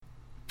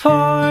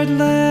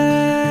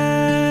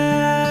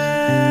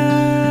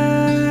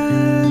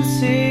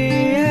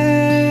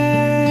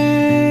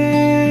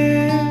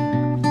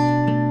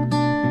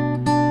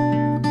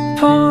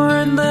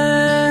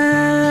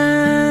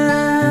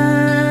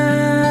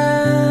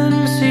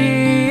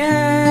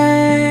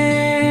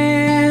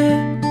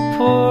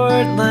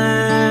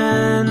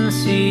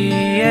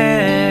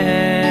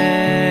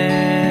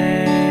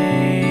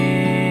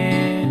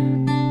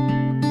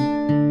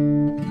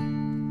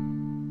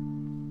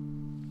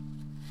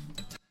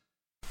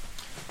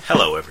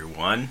Hello,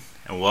 everyone,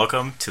 and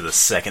welcome to the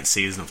second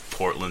season of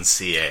Portland,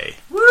 CA.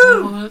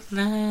 Woo!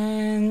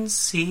 Portland,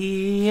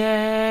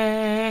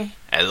 CA.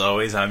 As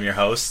always, I'm your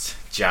host,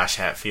 Josh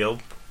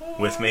Hatfield.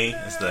 With me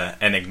is the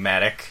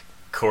enigmatic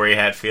Corey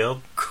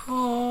Hatfield.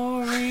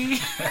 Corey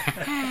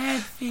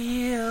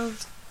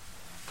Hatfield.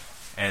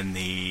 And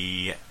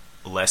the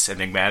less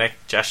enigmatic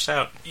Josh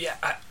Stout. Yeah,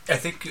 I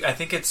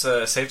think it's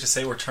safe to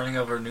say we're turning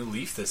over a new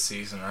leaf this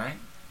season, right?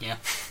 Yeah.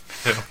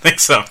 I don't think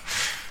so.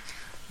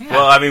 Yeah.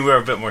 Well, I mean, we're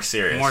a bit more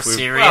serious.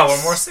 Serious? Well,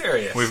 we're more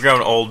serious. We've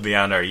grown old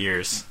beyond our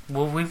years.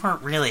 Well, we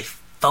weren't really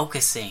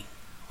focusing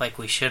like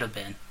we should have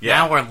been. Yeah.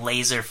 Now we're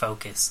laser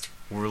focused.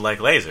 We're like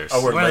lasers.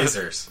 Oh, we're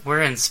lasers.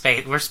 We're in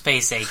space. We're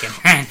space aching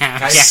right now.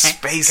 Guys,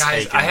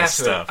 aching I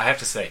stuff. have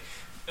to say,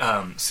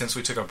 since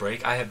we took a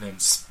break, I have been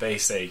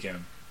space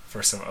aching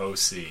for some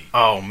OC.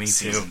 Oh, me too.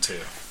 Season 2.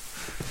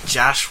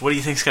 Josh, what do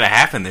you think's going to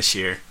happen this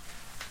year?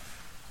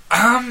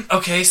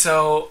 Okay,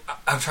 so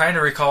I'm trying to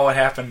recall what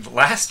happened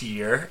last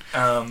year.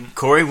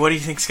 Corey, what do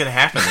you think's going to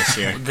happen this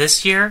year?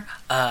 This year,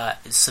 a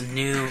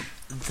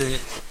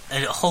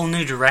whole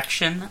new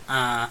direction.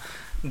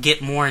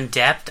 Get more in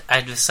depth.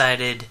 I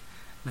decided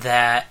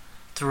that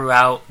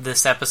throughout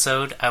this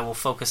episode, I will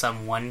focus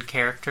on one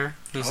character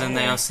who's in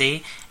the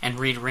OC and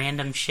read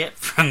random shit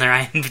from their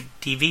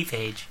IMDb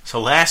page.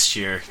 So last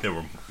year,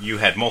 you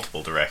had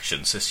multiple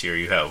directions. This year,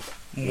 you have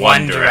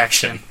One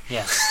direction.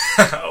 Yes.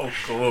 Oh,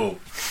 cool.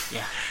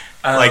 Yeah.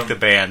 Like the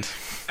band.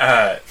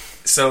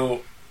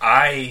 So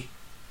I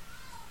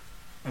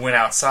went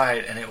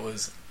outside and it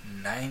was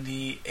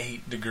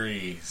 98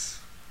 degrees.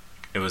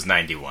 It was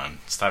 91.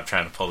 Stop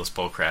trying to pull this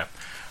bullcrap.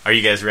 Are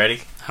you guys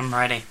ready? I'm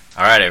ready.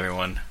 All right,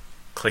 everyone.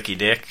 Clicky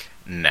dick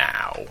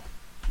now.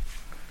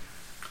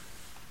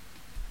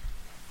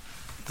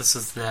 This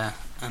is the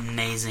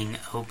amazing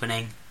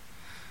opening.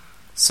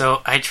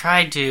 So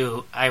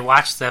I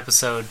watched the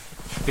episode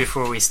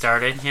before we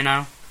started,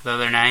 the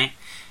other night,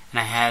 and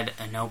I had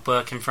a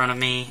notebook in front of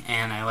me,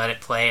 and I let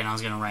it play, and I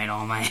was going to write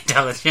all my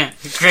intelligent,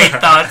 great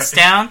thoughts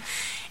down,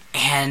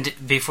 and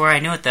before I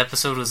knew it, the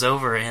episode was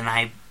over, and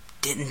I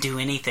didn't do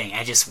anything.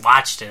 I just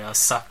watched it. I was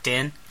sucked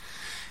in,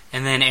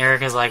 and then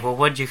Erica's like, well,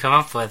 what'd you come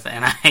up with?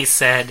 And I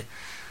said...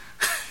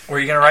 Were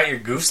you going to write your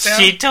goofs down?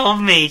 She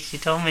told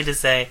me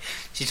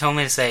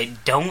to say,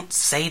 don't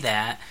say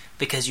that,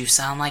 because you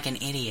sound like an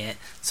idiot,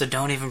 so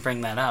don't even bring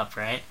that up,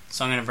 right?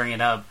 So I'm going to bring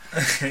it up.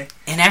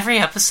 In every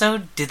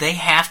episode, do they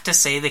have to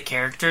say the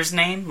character's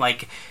name?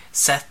 Like,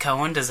 Seth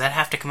Cohen, does that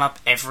have to come up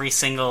every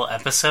single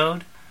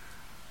episode?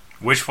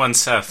 Which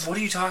one's Seth? What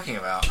are you talking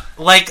about?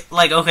 Like,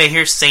 okay,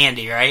 here's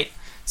Sandy, right?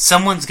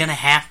 Someone's going to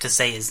have to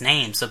say his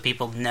name so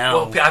people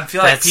know I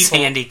feel like that's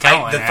Sandy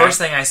Cohen, the right? first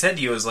thing I said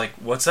to you was like,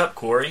 what's up,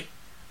 Corey?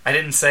 I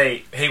didn't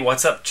say, hey,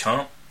 what's up,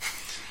 chump?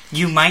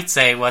 You might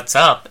say, what's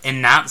up,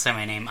 and not say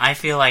my name. I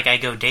feel like I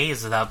go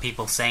days without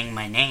people saying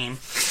my name.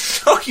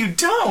 No, you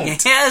don't.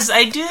 Yes,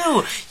 I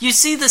do. You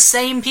see the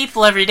same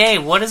people every day.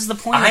 What is the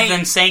point of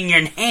them saying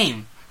your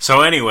name? So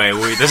anyway,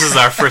 this is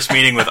our first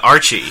meeting with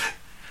Archie,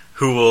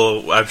 who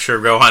will, I'm sure,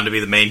 go on to be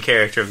the main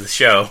character of the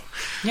show.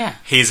 Yeah.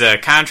 He's a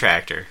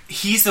contractor.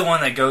 He's the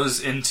one that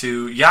goes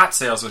into yacht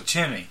sales with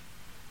Jimmy.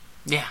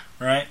 Yeah.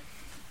 Right?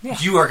 Yeah.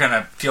 You are going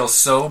to feel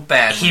so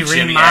bad when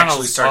Jimmy remodels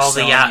actually starts all the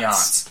selling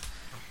yachts.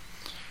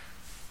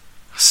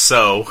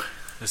 So,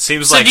 it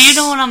seems So like... do you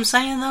know what I'm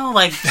saying, though?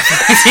 Like,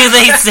 do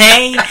they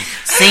say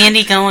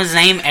Sandy Cohen's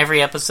name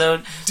every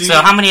episode?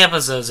 How many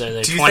episodes are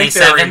there? Do you 27?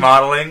 think they're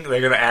remodeling?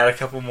 They're going to add a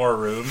couple more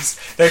rooms?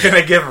 They're going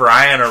to give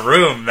Ryan a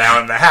room now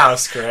in the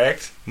house,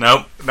 correct?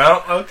 Nope.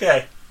 No?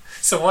 Okay.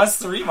 So what's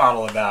the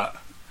remodel about?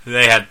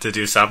 They had to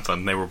do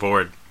something. They were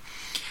bored.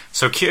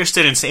 So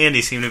Kirsten and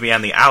Sandy seem to be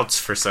on the outs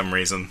for some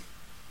reason.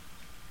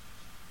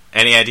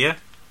 Any idea?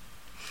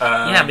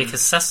 Yeah, because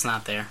Seth's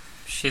not there.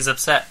 She's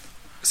upset.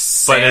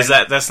 But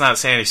that's not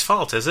Sandy's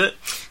fault, is it?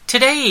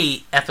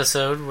 Today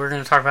episode, we're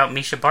going to talk about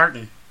Mischa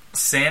Barton.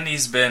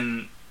 Sandy's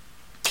been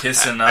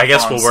kissing up. I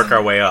guess we'll work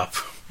our way up.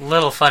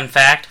 Little fun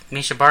fact,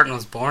 Mischa Barton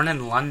was born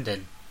in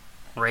London,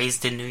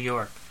 raised in New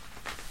York.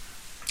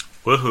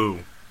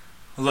 Woohoo.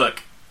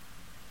 Look,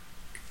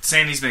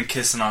 Sandy's been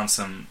kissing on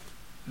some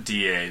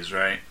DAs,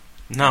 right?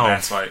 No. And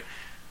that's why...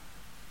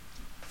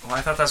 Well,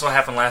 I thought that's what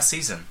happened last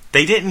season.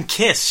 They didn't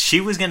kiss.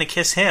 She was going to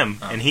kiss him,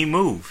 and he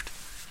moved.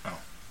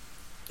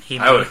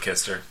 I would have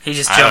kissed her. He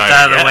just jumped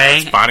out of the way.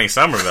 It's Bonnie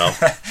Somerville.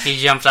 He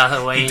jumped out of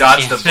the way. He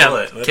dodged the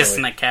bullet, literally.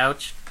 Kissing the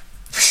couch.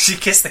 She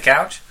kissed the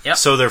couch? Yep.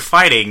 So they're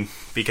fighting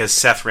because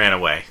Seth ran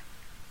away.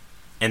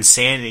 And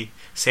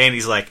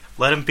Sandy's like,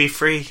 let him be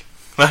free.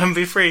 Let him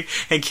be free.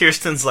 And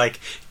Kirsten's like,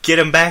 get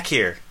him back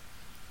here.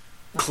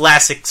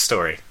 Classic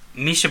story.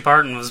 Mischa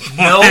Barton was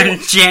born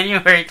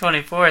January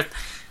 24th,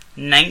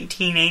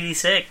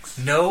 1986.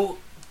 No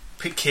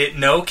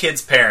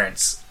kid's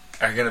parents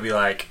are going to be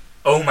like,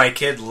 oh, my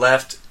kid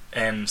left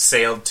and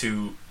sailed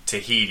to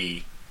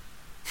Tahiti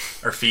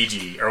or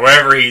Fiji or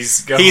wherever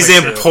he's going. He's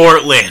in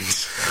Portland.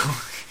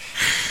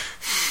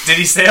 Did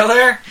he sail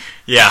there?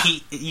 Yeah.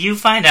 You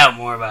find out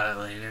more about it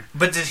later.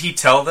 But did he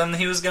tell them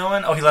he was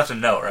going? Oh, he left a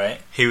note, right?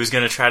 He was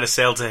going to try to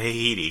sail to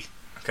Tahiti.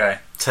 Okay.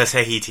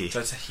 Tahiti.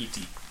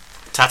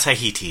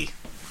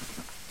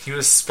 He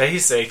was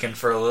space aching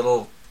for a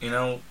little,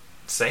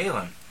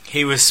 sailing.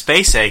 He was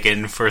space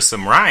aching for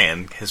some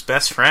Ryan, his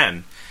best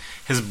friend.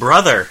 His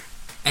brother.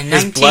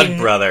 His blood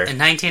brother. In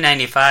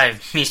 1995,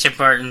 Mischa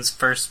Barton's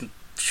first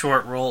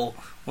short role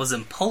was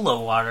in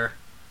Polo Water.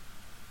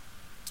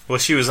 Well,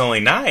 she was only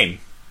 9.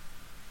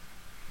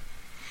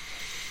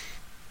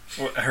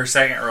 Her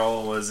second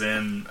role was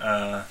in...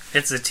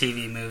 It's a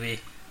TV movie.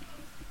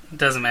 It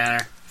doesn't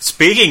matter.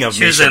 Speaking of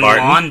She was Mischa in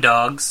Barton... Lawn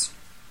Dogs.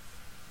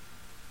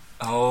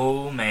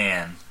 Oh,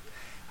 man.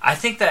 I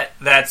think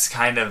that's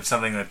kind of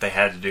something that they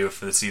had to do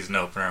for the season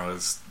opener,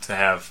 was to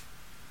have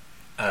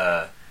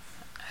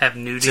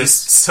nudies.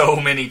 just so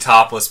many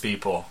topless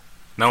people.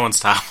 No one's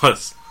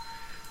topless.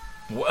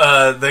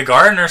 The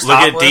gardener's Look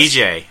topless. at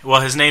DJ.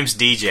 Well, his name's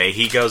DJ.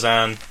 He goes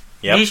on...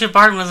 Yep. Mischa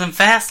Barton was in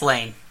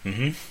Fastlane.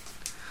 Mm-hmm.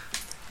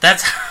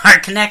 That's our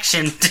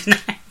connection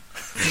tonight.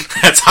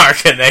 That's our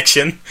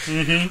connection.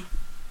 Mm-hmm.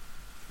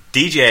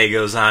 DJ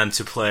goes on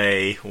to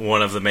play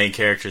one of the main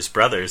character's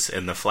brothers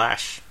in The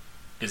Flash.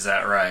 Is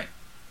that right?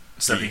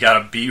 So he got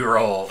a B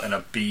role in a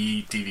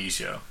B TV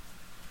show.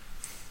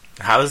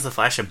 How is The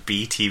Flash a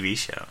B TV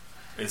show?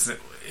 Is it?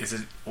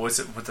 What's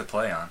it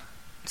play on?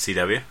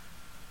 CW?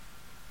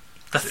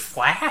 The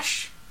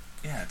Flash?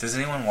 Yeah. Does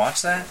anyone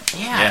watch that?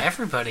 Yeah,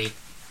 everybody.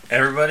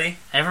 Everybody?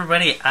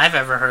 Everybody I've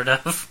ever heard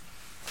of.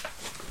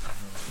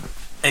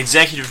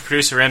 Executive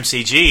producer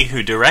MCG,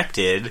 who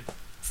directed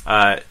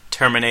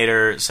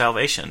Terminator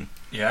Salvation.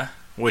 Yeah.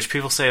 Which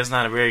people say is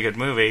not a very good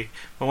movie.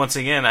 But once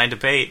again, I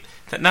debate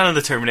that none of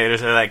the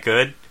Terminators are that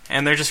good,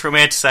 and they're just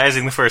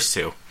romanticizing the first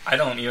two. I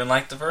don't even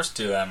like the first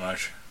two that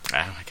much.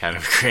 I kind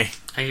of agree.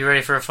 Are you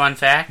ready for a fun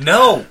fact?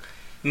 No!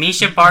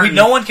 Mischa Barton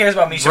No one cares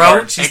about Mischa wrote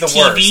Barton. She's a the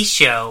TV worst.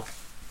 show.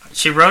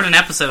 She wrote an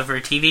episode for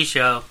a TV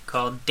show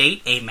called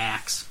Date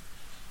A-Max.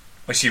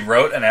 When she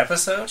wrote an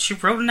episode? She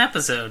wrote an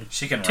episode.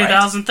 She can write.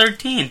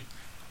 2013.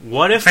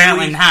 What if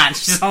Apparently not.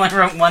 She's only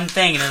wrote one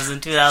thing, and it was in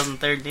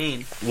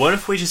 2013. What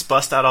if we just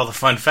bust out all the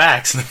fun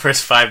facts in the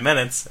first 5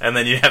 minutes, and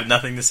then you have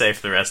nothing to say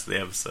for the rest of the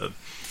episode?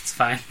 It's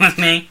fine with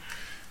me.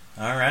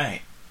 All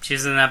right. She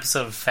was in an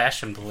episode of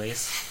Fashion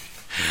Police.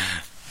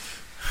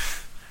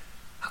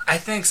 I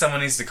think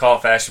someone needs to call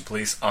Fashion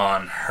Police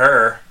on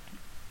her.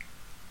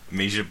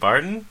 Mischa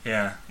Barton?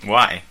 Yeah.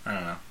 Why? I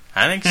don't know.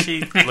 I think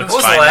she looks fine. What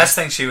was the last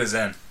thing she was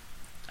in?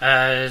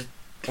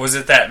 Was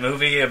it that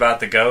movie about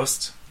the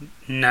ghost?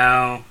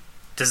 No.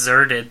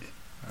 Deserted.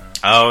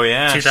 Oh,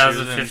 yeah.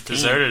 2015.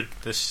 Deserted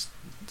this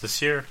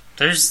year.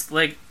 There's,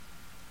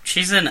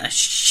 she's in a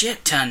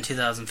shit ton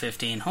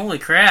 2015. Holy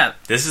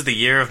crap. This is the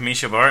year of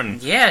Mischa Barton.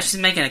 Yeah, she's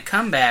making a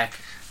comeback.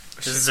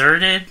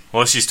 Deserted.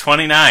 Well, she's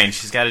 29.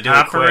 She's got to do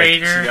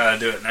Operator. it quick. She gotta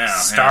do it now.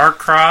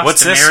 Star-Crossed.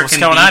 What's this? American What's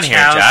going Beach on here,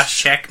 House, Josh?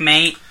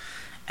 Checkmate.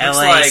 Looks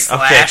LA like-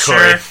 Slasher.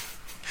 Okay, Corey.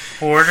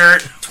 Hoarder.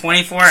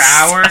 24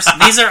 Hours.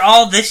 These are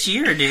all this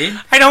year, dude.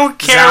 I don't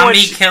care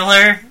Zombie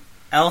Killer.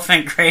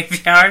 Elephant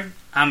Graveyard.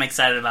 I'm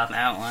excited about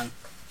that one.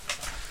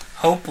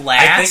 Hope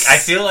Lasts. I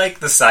feel like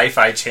the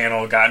Sci-Fi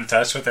Channel got in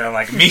touch with her and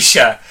like,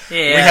 Mischa,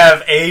 Yeah. we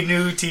have a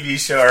new TV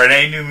show or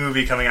a new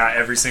movie coming out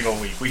every single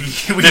week. We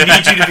need you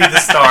to be the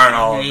star in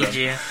all of them. Need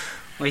you.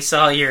 We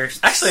saw your.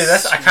 Actually,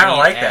 I kind of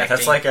like that.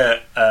 That's acting. like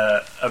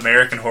a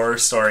American Horror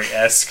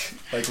Story-esque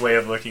way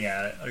of looking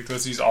at it. Like,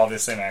 let's use all the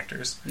same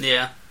actors.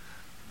 Yeah.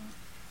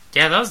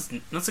 Yeah,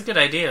 that's a good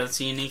idea. That's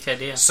a unique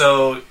idea.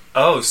 So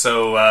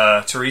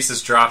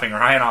Teresa's dropping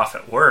Ryan off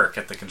at work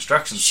at the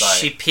construction site.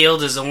 She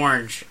peeled his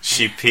orange.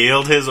 She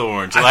peeled his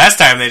orange. Last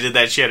time they did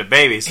that, she had a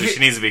baby, so she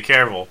needs to be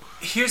careful.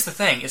 Here's the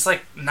thing: it's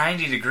like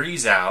 90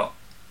 degrees out,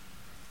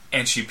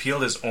 and she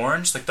peeled his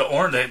orange. Like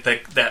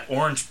that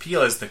orange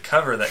peel is the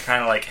cover that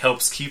kind of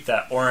helps keep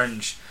that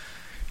orange,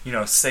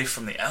 safe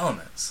from the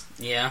elements.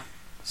 Yeah.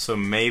 So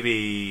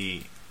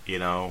maybe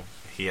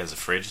he has a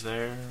fridge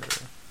there.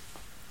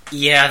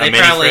 Yeah, they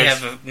mini probably fridge?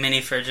 have a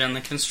mini fridge on the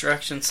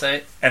construction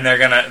site. And they're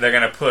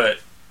gonna put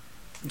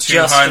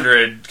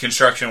 200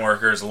 construction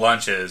workers'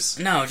 lunches.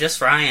 No, just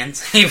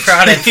Ryan's. He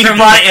brought it He from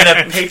brought it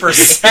in a paper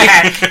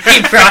sack.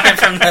 He brought it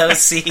from the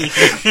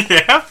OC.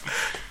 Yeah.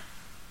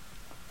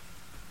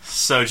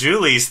 So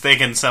Julie's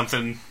thinking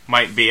something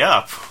might be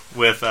up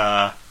with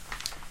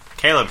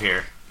Caleb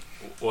here.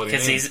 What do you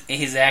Because mean?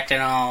 he's acting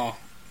all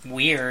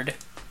weird.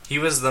 He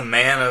was the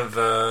man of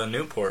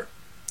Newport.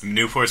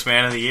 Newport's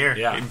Man of the Year.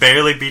 Yeah. He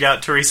barely beat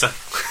out Teresa.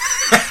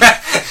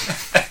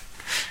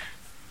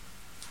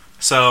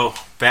 So,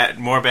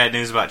 more bad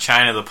news about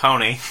China the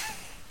pony.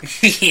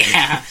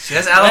 Yeah. She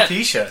has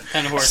alopecia.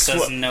 That horse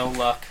has no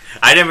luck.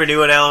 I never knew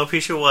what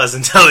alopecia was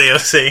until the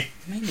OC.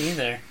 Me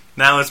neither.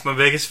 Now it's my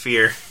biggest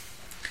fear.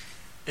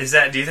 Do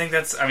you think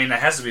that's... I mean, that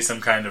has to be some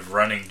kind of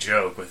running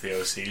joke with the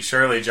OC.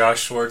 Surely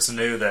Josh Schwartz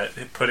knew that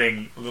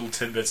putting little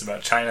tidbits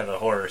about China the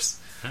horse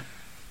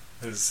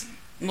is...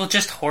 Well,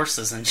 just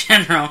horses in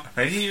general.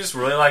 Maybe he just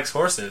really likes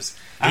horses.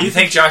 Do you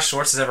think Josh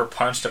Schwartz has ever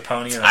punched a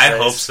pony in the face? I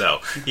hope so.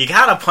 You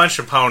gotta punch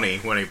a pony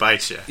when he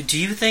bites you. Do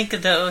you think the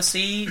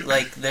OC,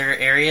 like, their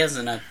areas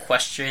in a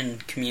equestrian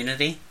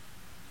community?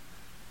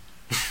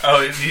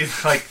 Oh, you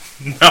like...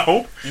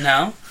 No.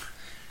 No?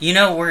 You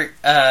know, where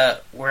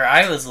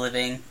I was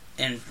living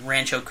in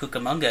Rancho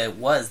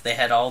Cucamonga, they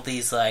had all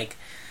these, like,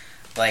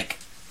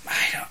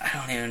 I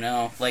don't even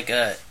know, like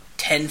a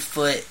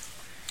 10-foot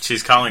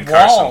She's calling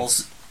Carson.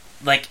 walls,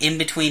 like, in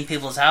between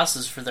people's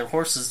houses for their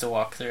horses to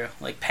walk through,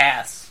 like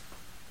paths.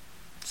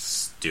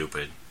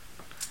 Stupid.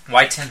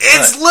 Why 10 foot?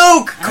 It's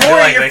Luke!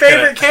 Corey, your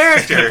favorite They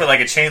character! put like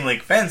a chain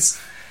link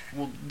fence.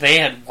 Well, they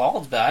had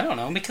walls, but I don't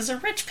know, because they're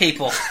rich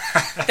people.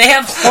 They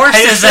have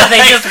horses that they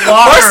just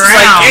walk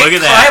around. Look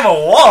at that. Climb a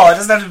wall. It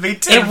doesn't have to be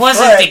 10 It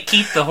wasn't foot. to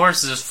keep the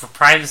horses for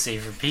privacy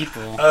for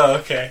people. Oh,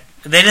 okay.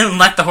 They didn't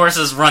let the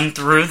horses run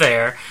through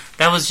there.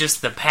 That was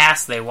just the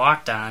paths they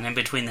walked on in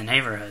between the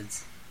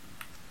neighborhoods.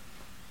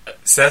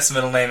 Seth's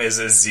middle name is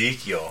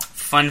Ezekiel.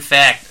 Fun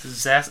fact,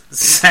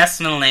 Seth's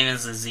middle name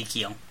is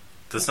Ezekiel.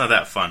 That's not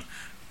that fun.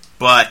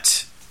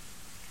 But...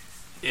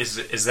 Is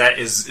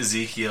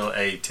Ezekiel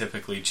a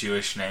typically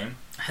Jewish name?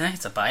 I think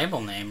it's a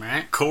Bible name,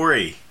 right?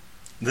 Corey,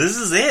 this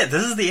is it.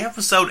 This is the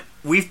episode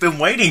we've been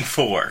waiting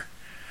for.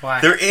 Why?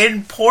 They're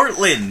in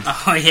Portland.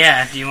 Oh,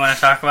 yeah. Do you want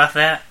to talk about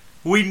that?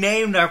 We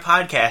named our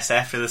podcast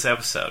after this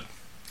episode.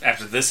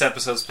 After this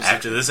episode specifically?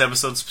 After this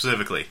episode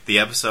specifically. The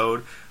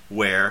episode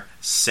where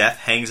Seth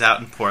hangs out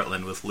in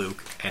Portland with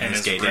Luke and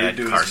his gay dad,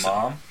 Carson.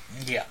 Mom?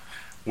 Yeah.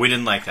 We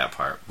didn't like that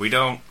part. We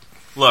don't...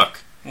 Look,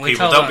 We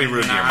people, told don't be them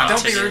rude to your not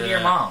moms. Don't be rude to your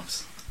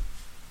moms.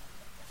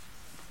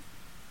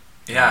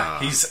 Yeah,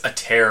 he's a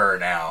terror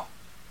now.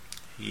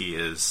 He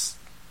is...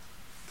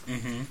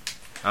 Mm-hmm.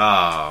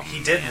 Oh,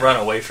 He did run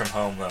away from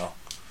home, though.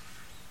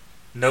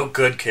 No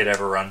good kid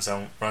ever runs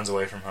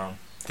away from home.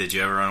 Did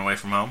you ever run away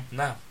from home?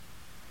 No.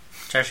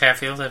 Josh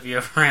Hatfield, have you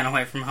ever ran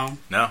away from home?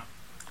 No.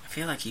 I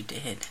feel like you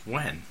did.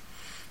 When?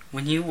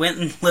 When you went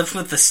and lived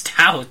with the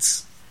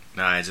Stouts.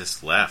 No, I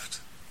just left.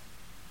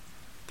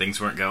 Things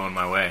weren't going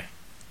my way.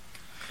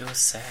 It was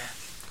sad.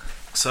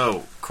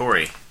 So,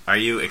 Corey, are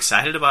you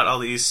excited about all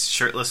these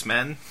shirtless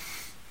men?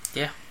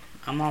 Yeah,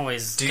 I'm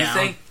always Do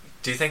down.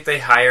 you think they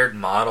hired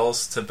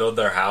models to build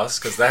their house?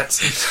 Because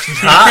that's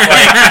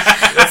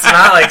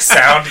not like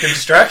sound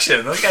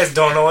construction. Those guys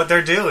don't know what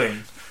they're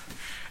doing.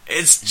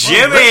 It's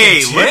Jimmy!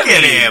 Oh, look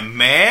at Jimmy. him,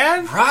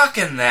 man!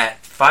 Rocking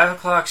that 5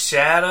 o'clock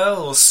shadow, a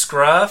little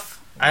scruff.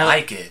 I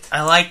like it.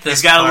 I like this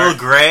He's got part. a little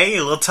gray,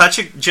 a little touch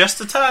of, just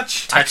a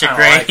touch. Touch I of kinda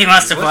gray. like He it.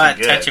 must He's have bought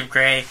looking touch good. of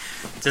gray.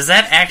 Does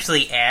that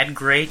actually add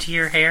gray to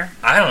your hair?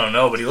 I don't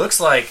know, but he looks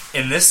like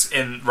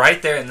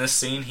right there in this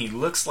scene, he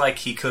looks like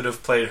he could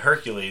have played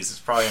Hercules. He's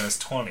probably in his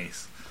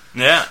 20s.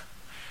 Yeah.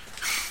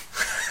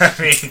 I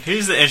mean,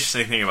 Here's the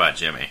interesting thing about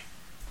Jimmy.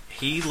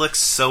 He looks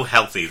so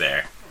healthy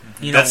there.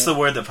 You That's know, the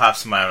word that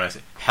pops in my mind when I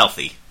say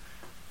healthy.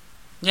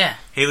 yeah.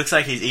 He looks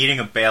like he's eating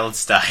a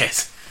balanced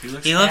diet.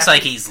 He looks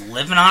like he's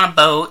living on a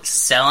boat,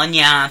 selling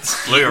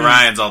yachts. Look at eating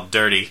Ryan's all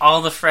dirty.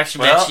 all the fresh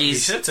well, he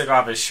veggies. should have took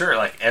off his shirt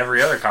like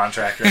every other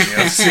contractor in the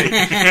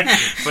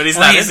OC. But he's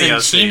Well, not he's in the in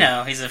OC.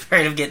 Chino. He's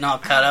afraid of getting all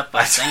cut up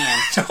by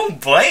sand.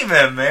 Don't blame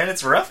him, man.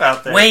 It's rough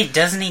out there. Wait,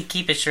 doesn't he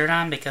keep his shirt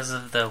on because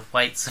of the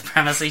white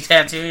supremacy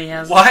tattoo he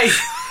has? Why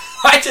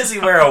does he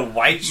wear a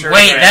white shirt?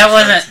 Wait, and that red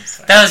wasn't. shorts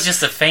inside? That was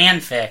just a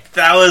fanfic.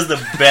 That was the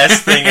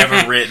best thing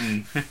ever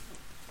written.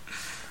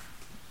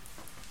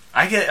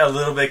 I get a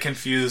little bit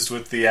confused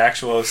with the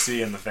actual OC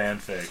and the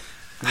fanfic.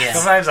 Yeah.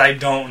 Sometimes I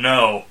don't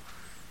know.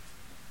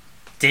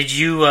 Did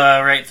you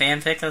write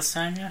fanfic this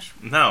time, Josh?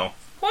 No.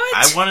 What?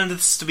 I wanted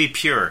this to be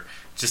pure.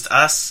 Just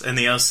us and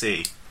the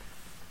OC.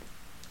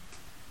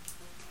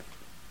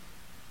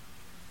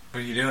 What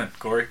are you doing,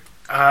 Corey?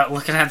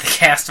 Looking at the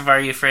cast of Are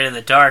You Afraid of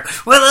the Dark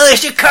with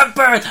Alicia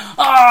Cuthbert.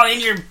 Oh, in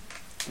your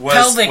Was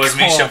pelvic hole.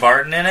 Mischa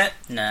Barton in it?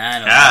 Nah, I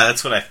don't Ah, know.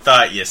 that's what I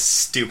thought, you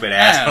stupid I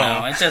asshole.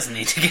 don't know. It doesn't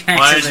need to get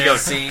Why into don't the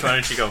you OC. go? Why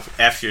don't you go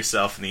F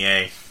yourself in the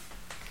A?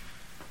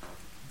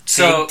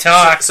 Big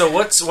talk. So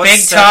what's Big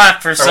Sa-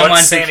 talk for or someone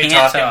what's who Sandy can't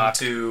talking talk.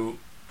 to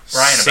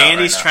Ryan about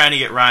Sandy's right now? trying to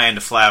get Ryan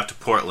to fly out to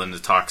Portland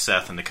to talk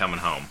Seth into coming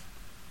home.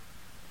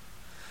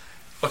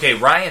 Okay,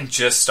 Ryan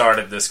just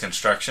started this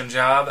construction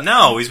job.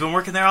 No, he's been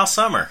working there all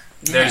summer.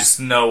 There's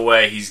no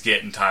way he's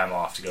getting time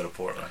off to go to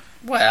Portland.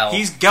 Well,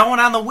 He's going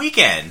on the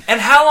weekend. And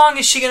how long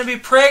is she going to be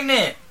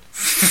pregnant?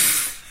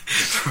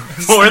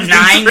 More than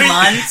 9 3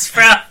 months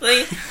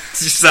probably.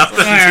 Something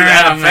to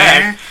that Around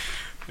effect.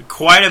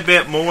 Quite a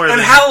bit more And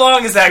than... how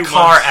long is that 2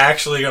 car months.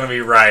 actually going to be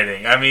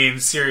riding? I mean,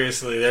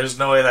 seriously, there's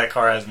no way that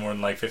car has more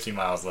than like 50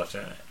 miles left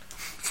in it.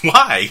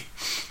 Why?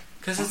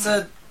 Because it's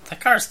a... That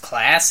car's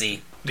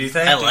classy. Do you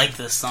think? I like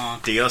this song.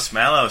 Dios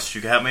Malos,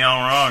 you got me all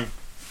wrong.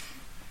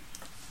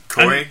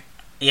 Corey,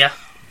 Yeah.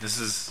 this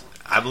is...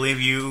 I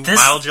believe you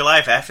modeled your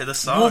life after this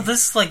song. Well,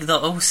 this is like the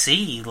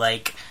OC.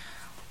 Like,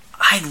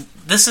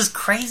 this is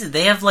crazy.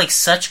 They have like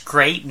such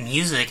great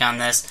music on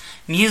this.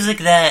 Music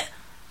that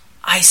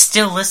I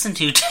still listen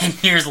to 10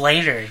 years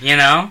later, you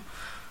know?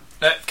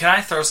 Can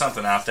I throw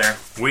something out there?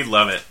 We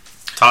love it.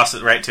 Toss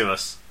it right to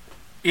us.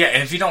 Yeah,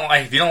 and if you don't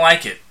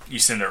like it, you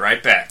send it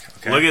right back.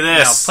 Okay? Look at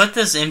this. Now, put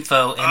this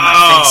info in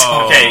my face.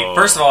 Okay,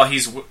 first of all,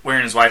 he's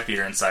wearing his wife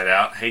beater inside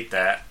out. Hate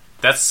that.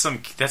 That's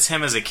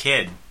him as a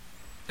kid.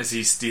 Is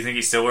he? Do you think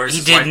he still wears? He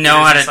his wife didn't know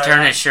how to beaters turn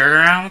inside his shirt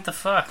around? What the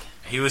fuck?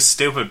 He was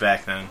stupid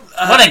back then.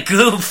 What a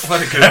goof.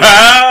 What a good.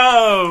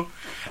 Oh!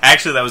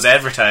 Actually, that was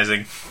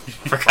advertising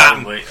for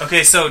cotton. Probably.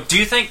 Okay, so do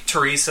you think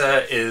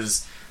Teresa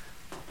is...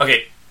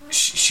 Okay,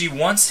 she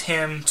wants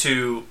him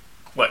to,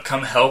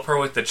 come help her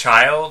with the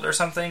child or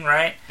something,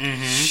 right?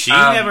 Mm-hmm. She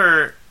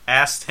never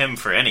asked him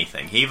for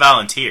anything. He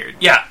volunteered.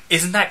 Yeah,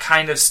 isn't that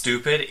kind of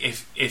stupid?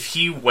 If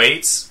he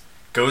waits,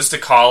 goes to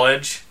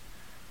college,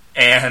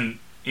 and,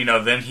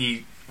 then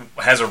he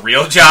has a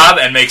real job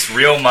and makes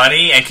real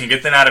money and can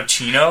get them out of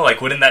Chino,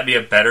 wouldn't that be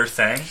a better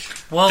thing?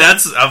 Well,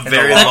 that's a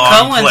very the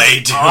long Coens play,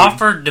 dude.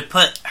 offered to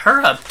put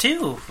her up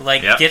too,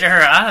 Yep. get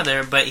her out of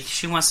there, but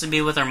she wants to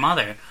be with her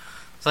mother.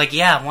 It's like,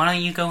 yeah, why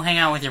don't you go hang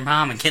out with your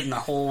mom and get in the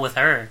hole with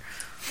her?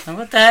 Like,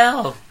 what the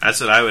hell? That's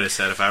what I would have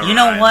said if I were You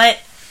know Ryan. what?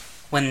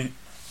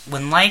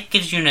 When life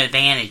gives you an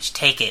advantage,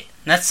 take it.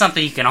 That's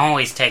something you can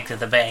always take to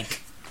the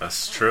bank.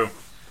 That's true.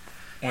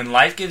 When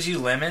life gives you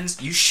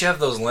lemons, you shove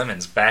those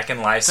lemons back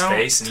in life's Don't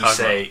face and you talk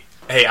say,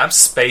 hey, I'm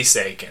space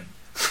aching.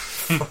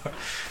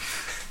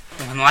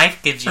 When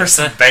life gives you Or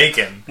some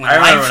bacon. I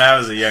remember when I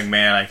was a young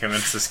man, I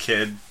convinced this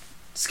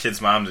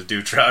kid's mom to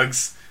do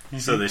drugs,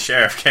 so the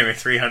sheriff gave me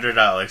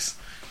 $300.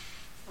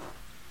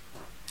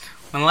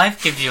 When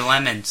life gives you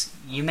lemons,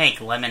 you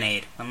make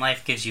lemonade. When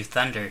life gives you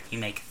thunder, you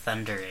make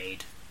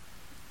thunderade.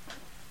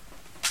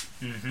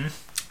 Mm-hmm.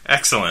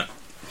 Excellent.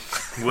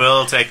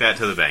 We'll take that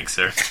to the bank,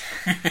 sir.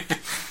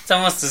 It's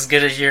almost as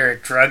good as your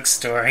drug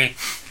story.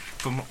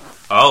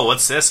 Oh,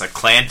 what's this? A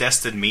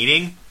clandestine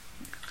meeting?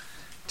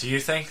 Do you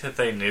think that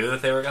they knew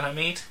that they were going to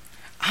meet?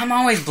 I'm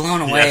always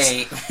blown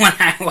away when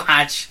I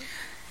watch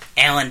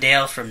Alan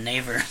Dale from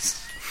Neighbors.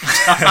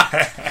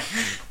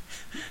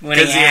 When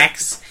he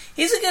acts.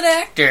 He's a good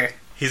actor.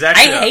 He's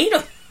actually... I hate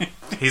him.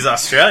 He's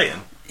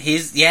Australian.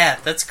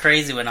 That's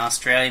crazy what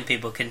Australian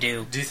people can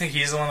do. Do you think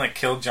he's the one that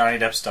killed Johnny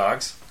Depp's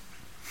dogs?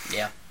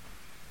 Yeah.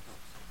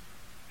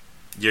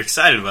 You're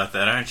excited about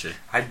that, aren't you?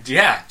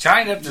 Yeah,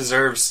 Johnny Depp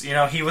deserves...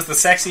 he was the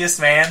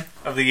sexiest man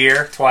of the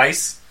year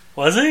twice.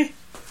 Was he?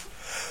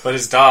 But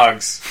his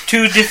dogs...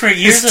 2 different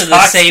years his of the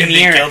dogs same can be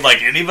year. killed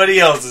like anybody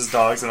else's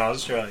dogs in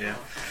Australia.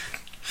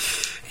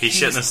 He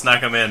shouldn't have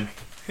snuck him in.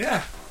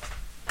 Yeah.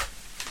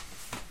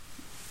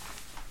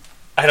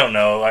 I don't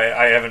know.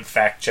 I haven't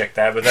fact-checked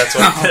that, but that's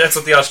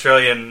what the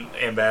Australian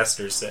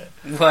ambassador said.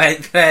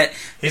 What? But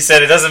He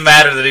said it doesn't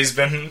matter that he's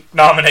been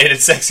nominated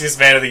Sexiest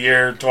Man of the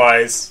Year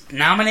twice.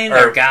 nominated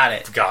or got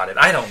it? Got it.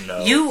 I don't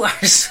know. You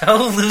are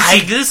so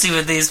loosey-goosey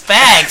with these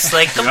facts.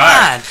 Like, come You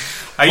are. on.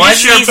 Are you Was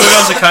sure he-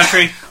 Pluto's a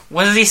country?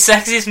 Was he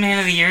Sexiest Man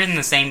of the Year in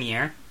the same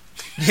year?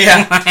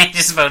 Yeah. I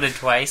just voted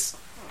twice.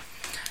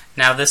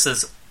 Now this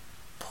is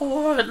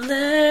Portland.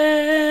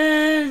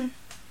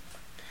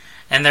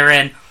 And they're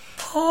in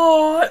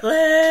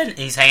Portland.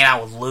 He's hanging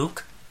out with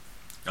Luke.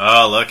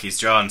 Oh, look, he's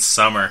drawing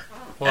Summer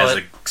Well, as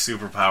a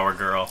superpower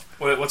girl.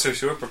 What's her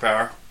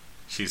superpower?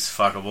 She's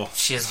fuckable.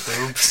 She has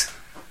boobs.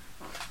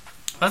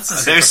 What's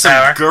the There's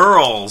superpower? some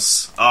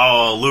girls.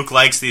 Oh, Luke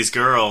likes these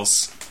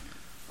girls.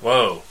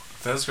 Whoa.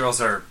 Those girls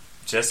are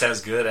just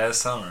as good as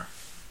Summer.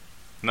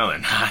 No, they're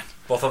not.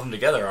 Both of them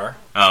together are.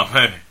 Oh,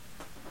 maybe.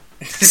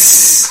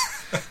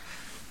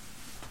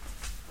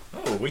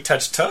 Oh, we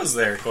touched toes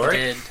there, Corey.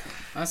 Did.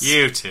 That's-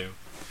 You two.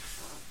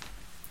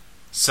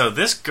 So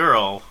this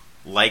girl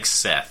likes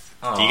Seth.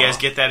 Do you guys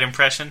get that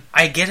impression?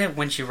 I get it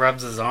when she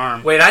rubs his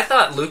arm. Wait, I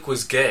thought Luke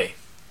was gay.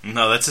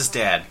 No, that's his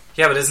dad.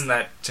 Yeah, but isn't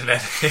that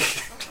genetic?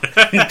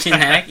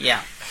 Genetic?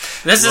 Yeah.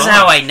 This is Whoa.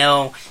 how I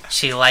know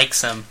she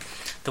likes him.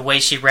 The way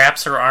she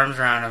wraps her arms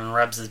around him and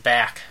rubs his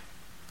back.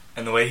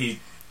 And the way he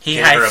He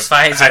gave her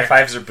high-fives high her.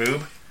 fives her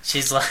boob?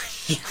 She's like...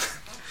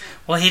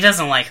 Well, he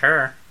doesn't like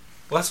her.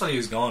 Well, that's what he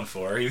was going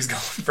for. He was going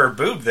for a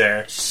boob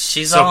there.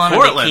 She's So all on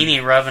Portland- a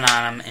bikini rubbing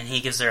on him, and he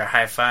gives her a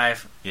high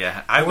five.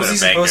 Yeah, I What would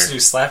was he have banged supposed her. to do?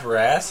 Slap her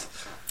ass?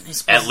 He's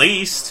supposed At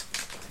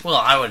least. Well,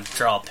 I would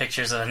draw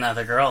pictures of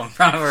another girl in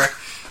front of her.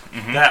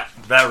 Mm-hmm.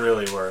 That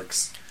really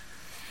works.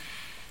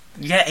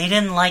 Yeah, he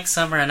didn't like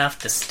Summer enough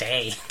to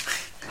stay.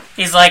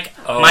 He's like,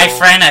 Oh. my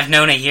friend I've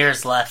known a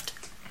year's left.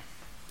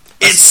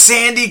 It's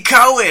Sandy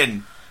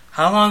Cohen!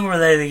 How long were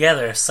they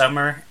together?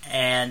 Summer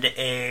and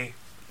a...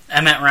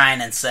 I meant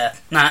Ryan and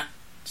Seth, not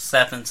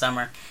Seth and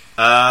Summer.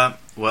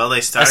 Well,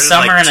 they started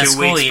summer like and a 2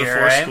 school weeks year,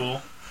 before right?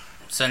 school.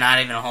 So not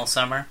even a whole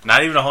summer.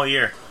 Not even a whole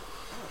year.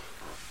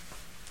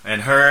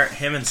 And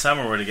him and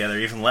Summer were together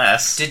even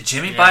less. Did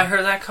Jimmy Yeah. buy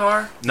her that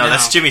car? No,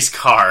 that's No. Jimmy's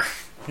car.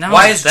 No,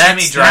 Why is that's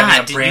Jimmy driving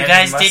not. a brand You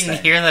guys new didn't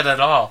Mustang? hear that at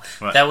all.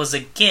 What? That was a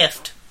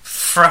gift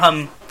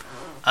from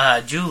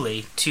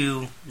Julie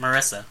to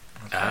Marissa.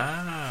 Okay.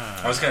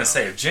 Ah. I was going to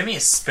say, if Jimmy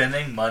is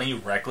spending money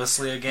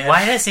recklessly again...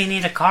 Why does he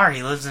need a car?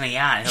 He lives in a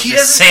yacht. He He'll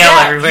just doesn't, sail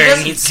yeah, everywhere he he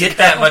doesn't needs get to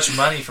that go. much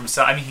money from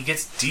selling... I mean, he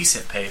gets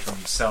decent pay from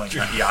selling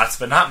yachts,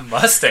 but not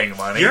Mustang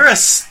money. You're a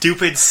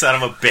stupid son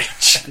of a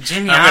bitch.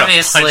 Jimmy I'm gonna punch you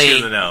obviously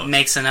in the nose.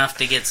 makes enough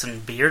to get some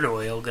beard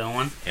oil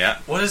going. Yeah.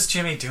 What is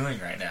Jimmy doing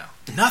right now?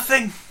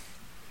 Nothing.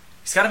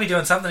 He's got to be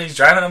doing something. He's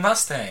driving a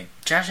Mustang.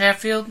 Josh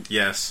Hatfield,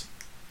 Yes.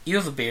 you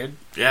have a beard.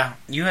 Yeah.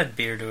 You had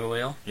beard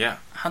oil. Yeah.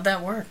 How'd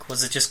that work?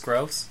 Was it just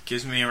gross?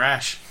 Gives me a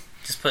rash.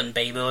 Just putting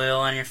baby oil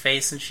on your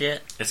face and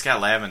shit? It's got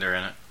lavender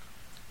in it.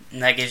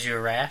 And that gives you a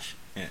rash?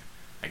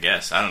 I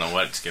guess. I don't know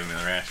what's giving me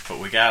the rash. But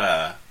we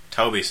got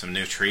Toby some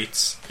new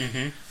treats.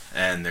 Mm-hmm.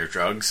 And they're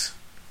drugs.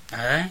 Are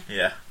they?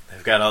 Yeah.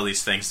 They've got all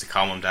these things to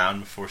calm him down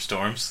before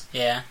storms.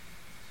 Yeah.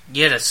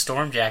 You had a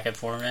storm jacket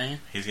for him,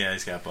 didn't you?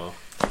 He's got both.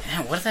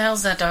 Yeah, what the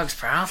hell's that dog's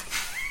problem?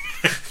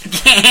 He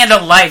can't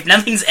handle life.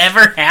 Nothing's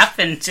ever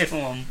happened to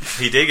him.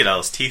 He did get all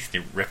his teeth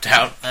ripped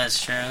out.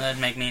 That's true.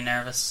 That'd make me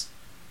nervous.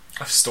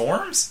 Of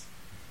storms?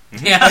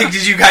 Yeah. Like,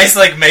 did you guys,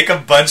 make a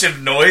bunch of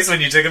noise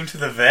when you took him to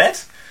the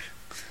vet?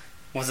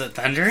 Was it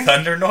thundering?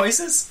 Thunder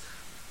noises?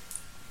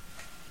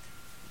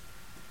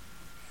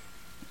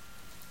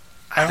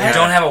 They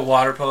don't have a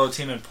water polo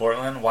team in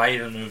Portland. Why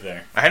even move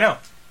there? I know.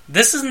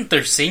 This isn't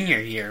their senior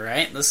year,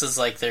 right? This is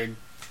like their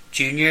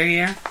junior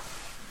year.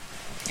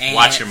 And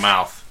Watch your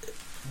mouth.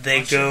 They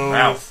Watch go. your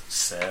mouth,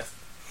 Seth.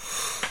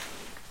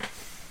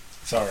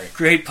 Sorry.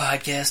 Great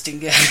podcasting,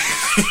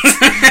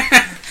 guys.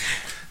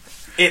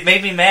 It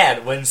made me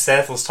mad when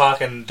Seth was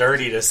talking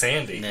dirty to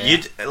Sandy.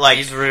 Yeah.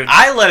 He's rude.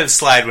 I let it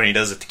slide when he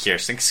does it to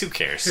Kirsten, 'cause who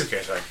cares? Who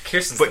cares?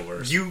 Kirsten's But the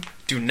worst. you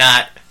do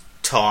not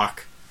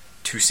talk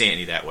to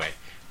Sandy that way.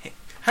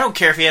 I don't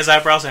care if he has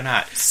eyebrows or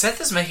not. Seth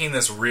is making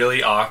this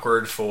really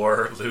awkward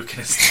for Luke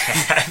and his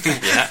dad.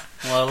 Yeah.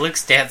 Well,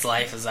 Luke's dad's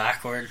life is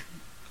awkward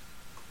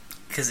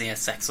because he has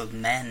sex with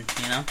men,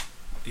 you know?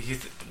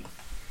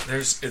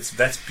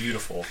 That's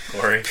beautiful,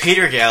 Corey.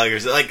 Peter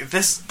Gallagher's like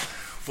this.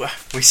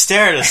 We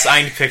stare at a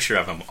signed picture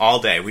of him all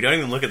day. We don't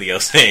even look at the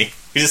OC.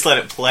 We just let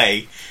it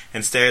play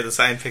and stare at the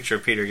signed picture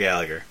of Peter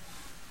Gallagher.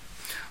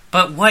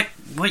 But what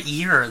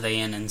year are they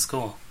in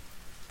school?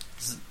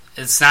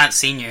 It's not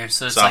senior,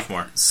 so it's Sophomore.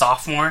 like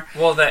sophomore.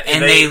 Well,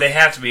 And they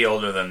have to be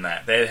older than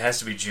that. It has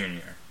to be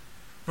junior.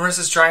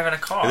 Marissa's driving a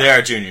car. They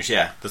are juniors,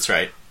 yeah, that's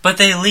right. But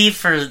they leave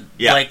for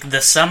Yeah. like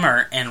the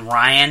summer, and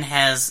Ryan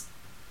has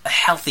a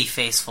healthy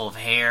face full of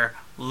hair.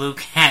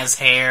 Luke has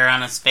hair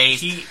on his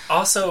face. He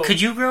also...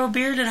 Could you grow a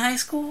beard in high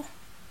school?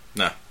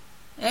 No.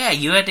 Yeah,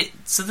 you had to,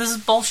 so this is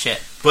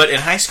bullshit. But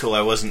in high school,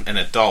 I wasn't an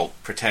adult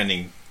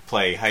pretending to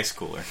play high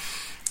schooler.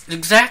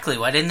 Exactly.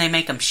 Why didn't they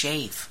make him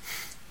shave?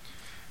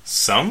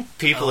 Some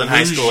people in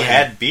high school Illusion.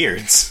 had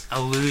beards.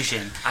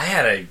 Illusion. I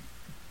had a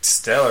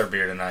stellar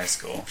beard in high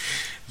school.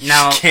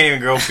 Now, You can't even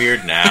grow a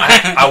beard now.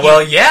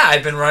 Well, yeah,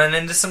 I've been running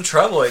into some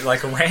trouble. It,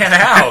 ran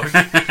out.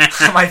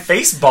 My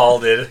face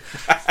balded.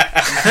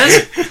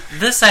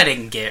 this I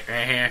didn't get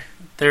right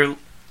here.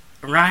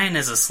 Ryan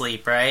is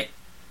asleep, right?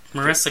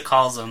 Marissa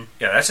calls him.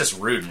 Yeah, that's just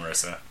rude,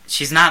 Marissa.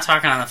 She's not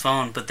talking on the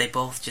phone, but they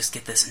both just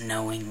get this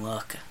knowing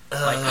look.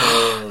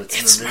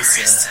 It's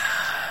Marissa.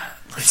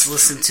 Let's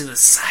listen to the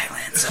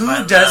silence. Who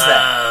of does love.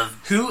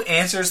 that? Who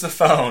answers the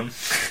phone?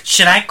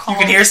 Should I call?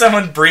 You can hear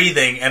someone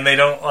breathing, and they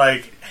don't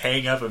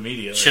hang up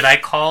immediately. Should I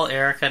call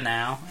Erica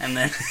now and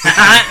then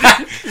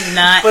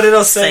not? But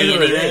it'll say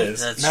who it anything?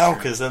 is. That's No, true.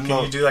 because then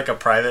Can you do a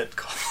private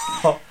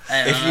call?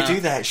 I don't if know. you do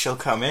that, she'll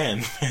come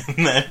in,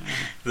 and then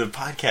the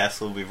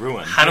podcast will be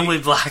ruined. How do we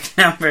block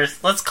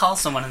numbers? Let's call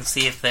someone and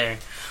see if they're.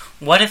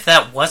 What if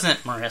that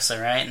wasn't Marissa,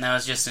 right? And that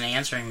was just an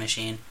answering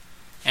machine.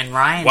 And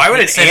Ryan. Why would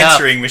an picks it up.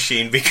 answering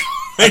machine be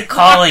A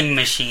calling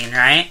machine,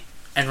 right?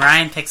 And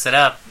Ryan picks it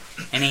up,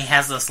 and he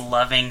has this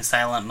loving,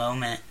 silent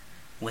moment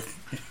with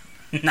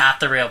not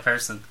the real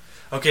person.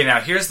 Okay, now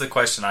here's the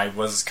question. I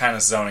was kind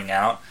of zoning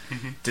out.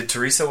 Mm-hmm. Did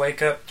Teresa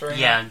wake up during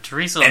Yeah, that?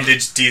 Teresa. And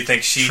do you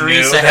think she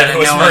Teresa knew had that a it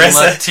was knowing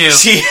Marissa? look, too.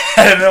 She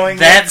had a knowing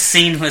That look?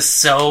 scene was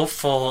so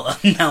full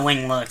of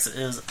knowing looks.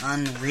 It was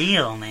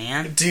unreal,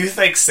 man. Do you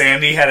think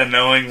Sandy had a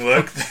knowing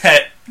look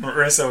that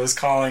Marissa was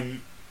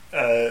calling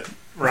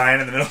Ryan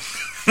in the middle?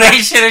 They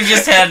should have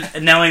just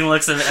had knowing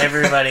looks of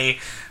everybody.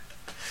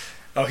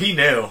 Oh, he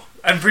knew.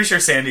 I'm pretty sure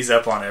Sandy's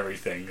up on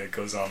everything that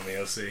goes on in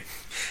the OC.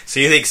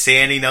 So you think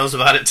Sandy knows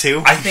about it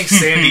too? I think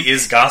Sandy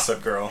is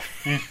Gossip Girl.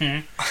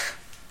 Mm-hmm.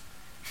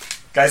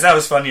 Guys, that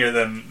was funnier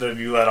than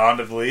you let on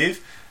to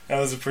believe. That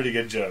was a pretty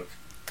good joke.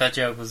 That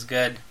joke was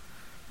good.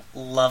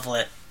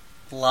 Lovely.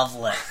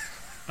 Lovely.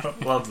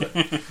 Loved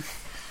it.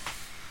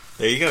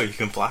 There you go. You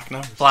can block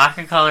numbers. Block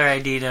a caller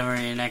ID number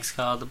in your next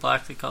call. To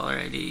block the caller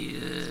ID,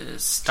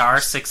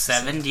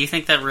 *67. Do you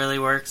think that really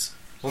works?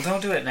 Well,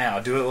 don't do it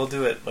now. We'll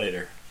do it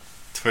later.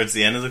 Towards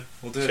the end of the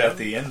We'll do it show? at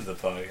the end of the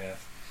podcast.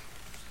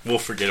 We'll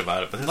forget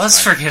about it. But that's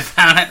Let's fine. forget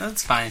about it.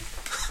 That's fine.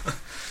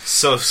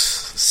 So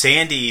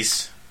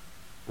Sandy's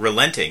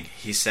relenting.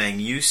 He's saying,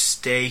 "You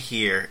stay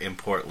here in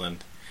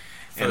Portland,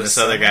 For and the this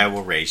other summer? guy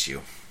will raise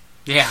you."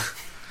 Yeah.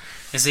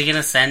 Is he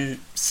gonna send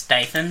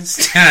stipends?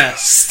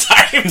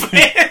 Stipend?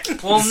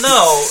 Well,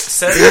 no.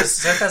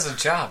 Seth has a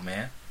job,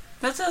 man.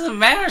 That doesn't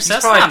matter. He's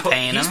Seth's probably not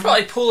paying He's him.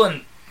 probably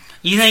pulling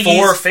You think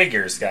 4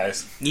 figures,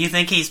 guys. You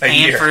think he's A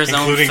paying year, for his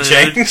own including food?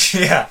 change?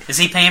 Yeah. Is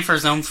he paying for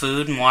his own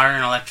food and water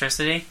and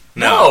electricity?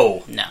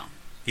 No. No.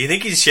 You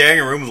think he's sharing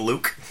a room with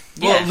Luke?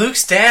 Well, Yeah.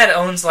 Luke's dad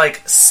owns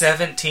like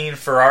 17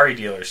 Ferrari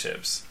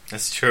dealerships.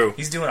 That's true.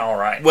 He's doing all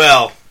right.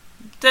 Well,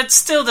 That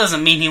still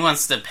doesn't mean he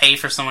wants to pay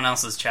for someone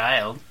else's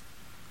child.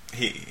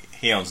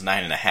 he owns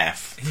 9.5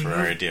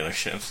 Ferrari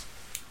dealerships.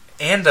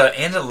 And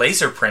a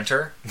laser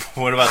printer.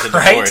 What about the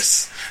Right?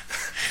 divorce?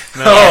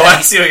 Oh,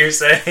 I see what you're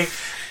saying.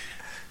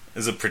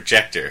 There's a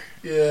projector.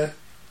 Yeah.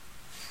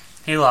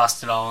 He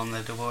lost it all in the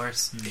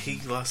divorce. He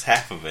lost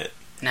half of it.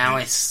 Now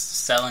he's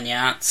selling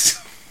yachts,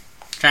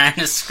 trying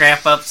to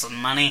scrap up some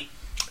money.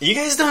 You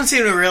guys don't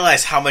seem to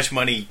realize how much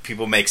money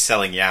people make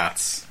selling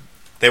yachts.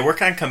 They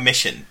work on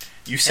commission.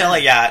 You sell a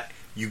yacht,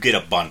 you get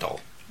a bundle.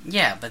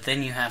 Yeah, but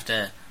then you have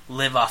to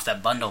live off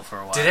that bundle for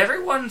a while. Did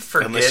everyone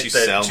forget Unless you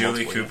that sell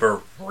Julie multiple.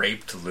 Cooper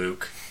raped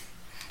Luke?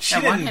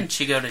 Yeah, why didn't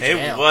she go to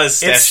jail? It was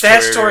statutory, It's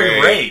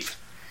statutory rape.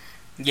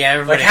 Yeah,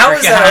 everybody Like, how is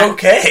forgot. that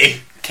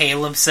okay?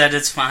 Caleb said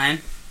it's fine.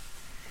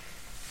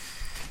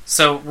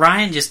 So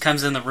Ryan just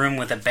comes in the room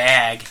with a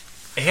bag.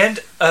 And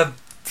a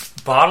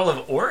bottle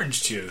of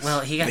orange juice. Well,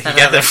 he got He that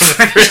got out of the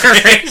that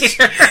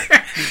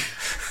refrigerator.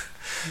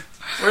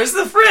 Where's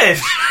the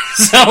fridge?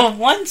 So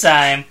one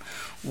time,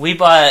 we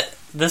bought.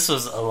 This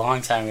was a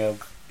long time ago.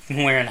 When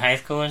we were in high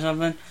school or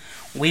something.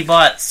 We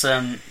bought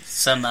some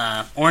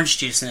orange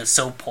juice and it was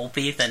so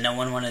pulpy that no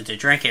one wanted to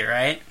drink it.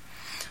 Right.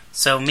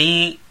 So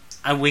we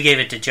gave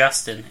it to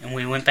Justin and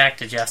we went back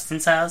to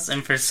Justin's house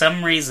and for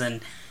some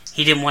reason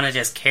he didn't want to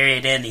just carry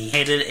it in. He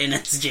hid it in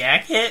his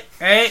jacket.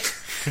 Right.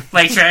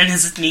 Like trying to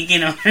sneak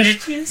in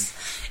orange juice.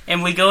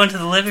 And we go into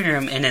the living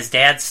room, and his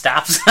dad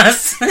stops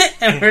us,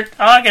 and we're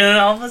talking, and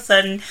all of a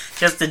sudden,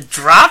 Justin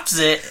drops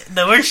it.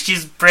 The orange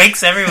juice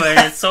breaks everywhere,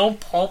 and it's so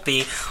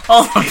pulpy.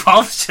 All the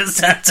pulp's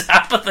just on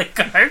top of the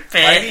carpet.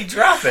 Why did he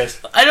drop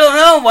it? I don't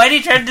know. Why did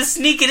he try to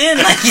sneak it in?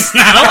 Like he's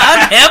not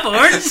allowed to have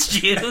orange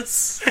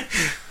juice.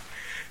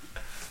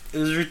 It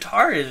was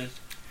retarded.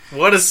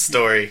 What a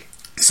story.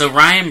 So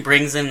Ryan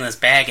brings in this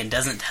bag and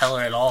doesn't tell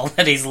her at all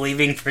that he's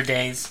leaving for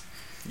days.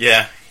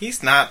 Yeah,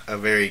 he's not a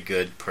very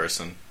good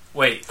person.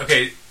 Wait,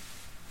 okay.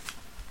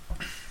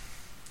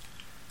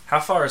 How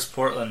far is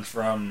Portland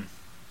from...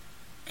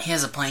 He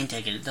has a plane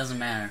ticket. It doesn't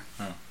matter.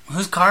 Oh.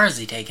 Whose car is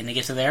he taking to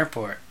get to the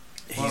airport?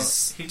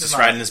 He's he does just not-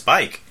 riding his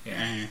bike.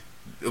 Yeah.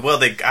 Well,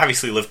 they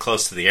obviously live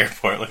close to the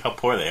airport. Look how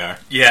poor they are.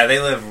 Yeah, they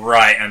live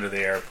right under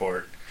the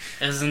airport.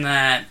 Isn't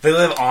that... They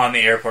live on the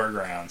airport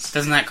grounds.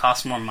 Doesn't that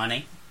cost more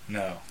money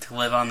No. to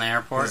live on the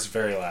airport? It's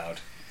very loud.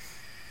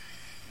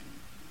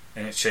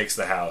 And it shakes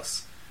the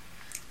house.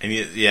 And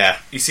yeah,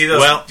 You see those?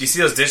 Well, do you see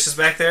those dishes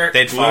back there?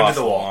 they'd Glued fall to off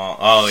the wall.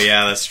 Oh,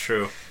 yeah, that's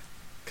true.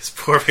 Because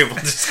poor people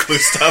just glue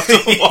stuff to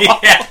the wall.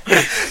 Yeah.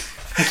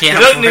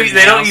 Can't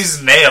They don't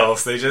use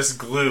nails. They just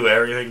glue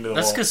everything to the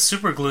That's wall. because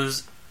super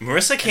glue's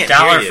Marissa can't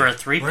 $1 hear you. for a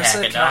 3-pack.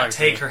 Marissa $1 cannot for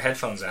take her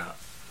headphones out.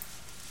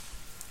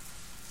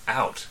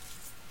 Out.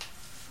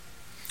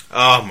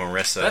 Oh,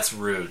 Marissa. That's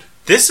rude.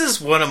 This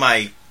is one of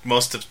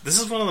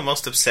the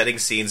most upsetting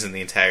scenes in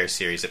the entire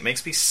series. It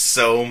makes me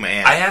so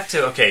mad. I have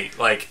to,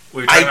 like,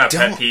 we were talking about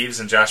pet don't- peeves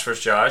and Josh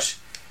vs. Josh.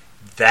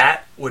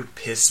 That would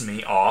piss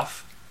me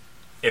off.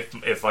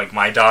 If like,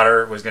 my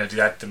daughter was going to do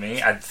that to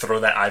me, I'd throw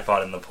that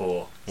iPod in the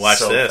pool. Watch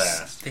so this.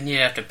 fast. Then you'd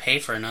have to pay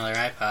for another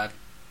iPod.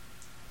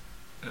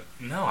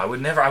 No, I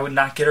would never. I would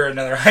not get her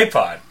another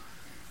iPod.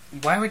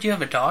 Why would you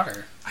have a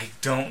daughter? I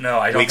don't know.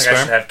 I don't Weak think I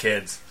sperm? should have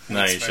kids. no,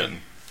 you That's shouldn't.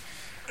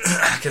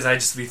 Because I'd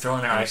just be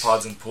throwing their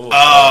iPods in pools. Oh.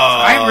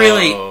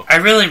 I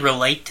really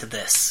relate to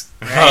this.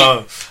 Right?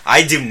 Oh,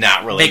 I do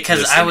not relate to Because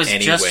this I in was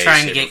any just way,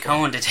 trying to shape, get or form.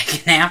 Cohen to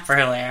take a nap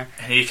earlier.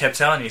 And he kept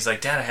telling me, he's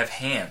like, Dad, I have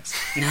hands.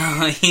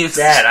 No, he was...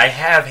 Dad, I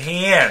have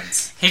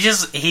hands.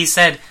 He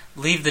said,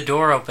 leave the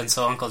door open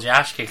so Uncle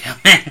Josh could come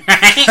in,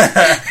 right?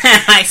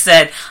 And I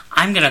said,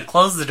 I'm going to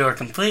close the door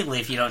completely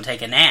if you don't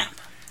take a nap.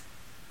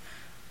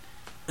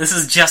 This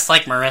is just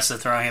like Marissa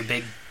throwing a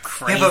big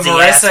crazy Yeah,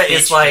 but ass Marissa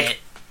is bitch like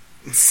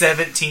fit.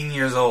 17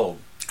 years old.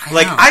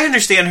 Like, know. I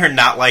understand her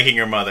not liking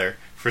her mother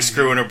for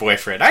screwing her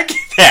boyfriend. I get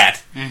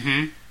that.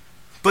 Mm-hmm.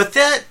 But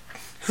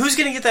who's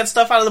going to get that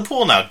stuff out of the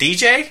pool now?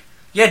 DJ?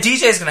 Yeah,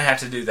 DJ's going to have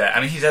to do that.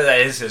 I mean, he does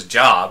that is his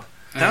job.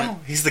 No,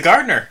 he's the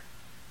gardener.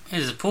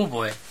 He's a pool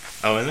boy.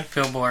 Oh, is it?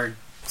 Billboard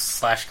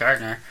 /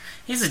 gardener.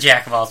 He's a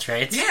jack of all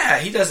trades. Yeah,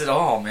 he does it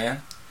all,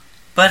 man.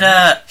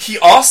 But, He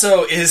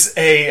also is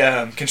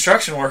a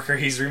construction worker.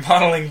 He's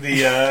remodeling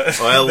the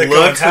Well, the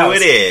look Cohen's who house.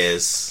 it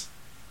is.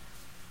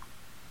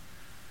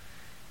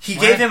 He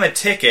What? gave him a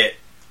ticket.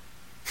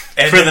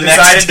 And For then the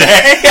next decided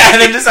day. yeah,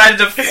 and then decided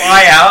to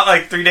fly out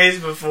like 3 days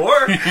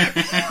before.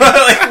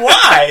 Like,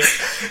 why?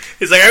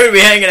 He's like, I'm going to be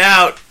hanging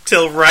out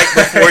till right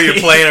before you're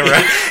playing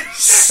around.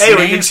 Hey,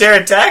 we can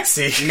share a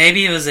taxi.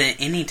 maybe it was an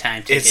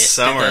anytime ticket. It's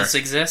summer. Did those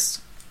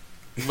exist?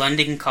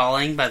 London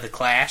Calling by The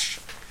Clash.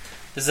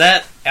 Does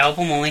that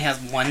album only has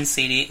one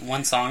CD,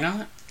 one song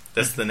on it?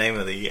 That's the name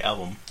of the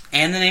album.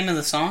 And the name of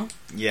the song?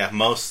 Yeah,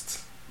 most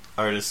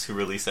artists who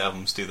release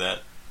albums do that.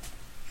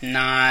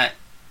 Not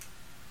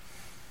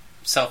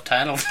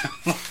self-titled.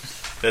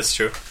 That's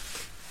true.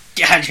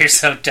 God, you're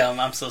so dumb.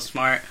 I'm so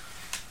smart.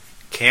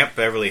 Camp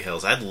Beverly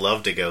Hills. I'd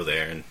love to go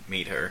there and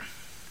meet her.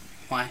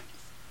 Why?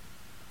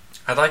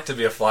 I'd like to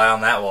be a fly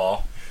on that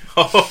wall.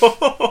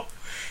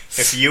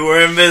 If you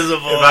were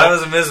invisible. If I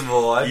was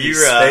invisible, I'd be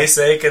space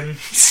aching.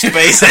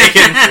 Space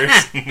aching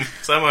for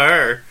some of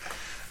her.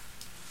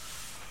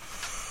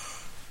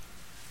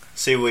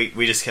 See,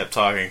 we just kept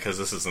talking because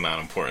this is a not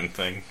important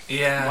thing.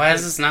 Yeah. Why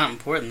is this not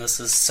important? This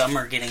is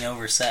Summer getting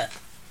over Seth.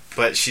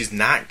 But she's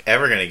not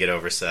ever going to get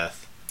over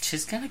Seth.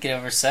 She's gonna get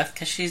over Seth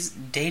because she's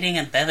dating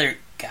a better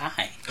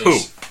guy. Who?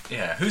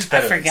 Yeah, who's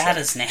better? I forgot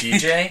his name.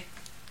 DJ?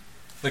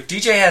 Look,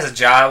 DJ has a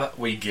job.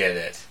 We get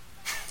it.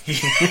 He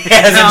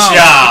has a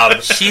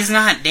job. She's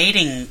not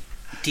dating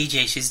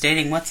DJ. She's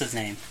dating what's his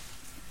name?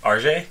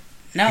 RJ?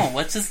 No,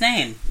 what's his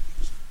name?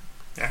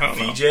 I don't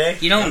know.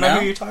 VJ? You don't I don't know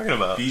who you're talking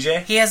about.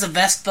 VJ? He has a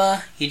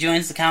Vespa. He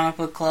joins the comic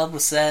book club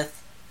with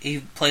Seth. He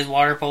plays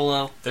water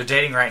polo. They're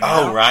dating right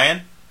now. Oh,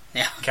 Ryan?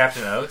 Yeah.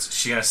 Captain Oates?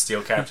 She gonna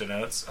steal Captain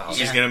Oates? Oh,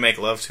 She's Yeah. going to make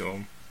love to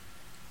him.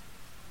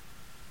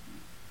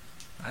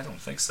 I don't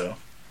think so.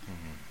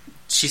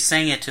 She's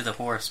saying it to the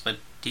horse, but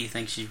do you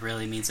think she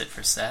really means it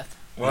for Seth?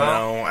 Well,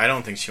 no, I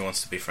don't think she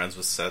wants to be friends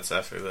with Seth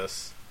after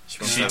this.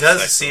 Wants she to have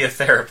does sex see a with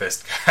him.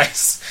 therapist,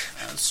 guys.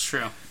 That's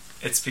true.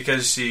 It's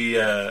because she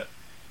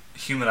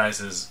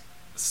humanizes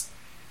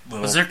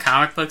little... Was there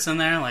comic books in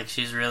there? Like,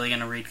 she's really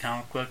going to read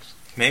comic books?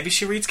 Maybe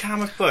she reads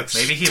comic books.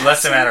 Maybe he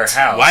left them at her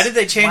house. Why did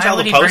they change Why all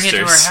would the he posters?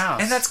 bring it to her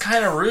house? And that's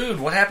kind of rude.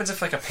 What happens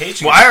if, like, a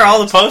page... Why are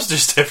all the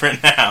posters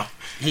different now?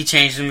 He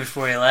changed them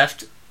before he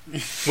left.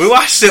 We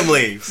watched him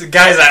leave. So,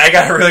 guys, I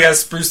really gotta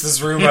spruce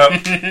this room up.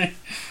 And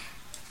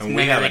we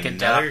Maybe have they could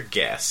another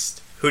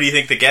guest. Who do you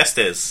think the guest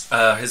is?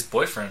 His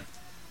boyfriend.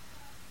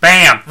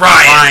 Bam!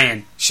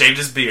 Ryan! Shaved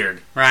his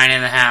beard. Ryan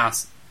in the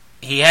house.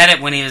 He had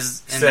it when he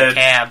was in Said, the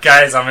cab.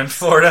 Guys, I'm in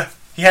Florida.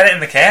 He had it in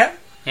the cab?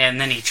 Yeah, and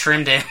then he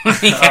trimmed it when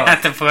he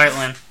got to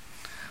Portland.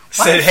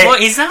 Said, hey,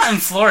 He's not in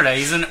Florida.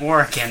 He's in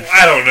Oregon.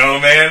 I don't know,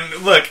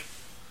 man. Look,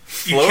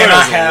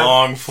 Florida's a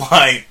long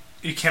flight.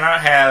 You cannot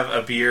have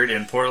a beard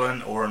in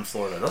Portland or in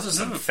Florida. Those are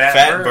some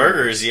fat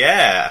burgers,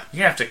 yeah.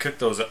 You have to cook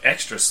those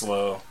extra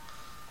slow.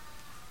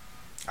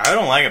 I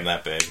don't like them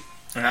that big.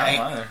 I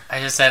don't either. I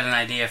just had an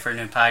idea for a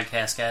new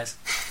podcast, guys.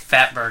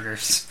 Fat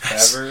burgers.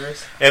 Fat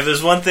burgers? If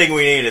there's one thing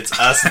we need, it's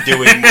us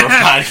doing more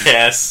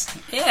podcasts.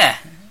 Yeah.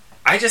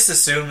 I just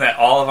assume that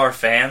all of our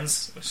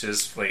fans, which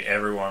is like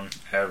everyone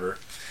ever,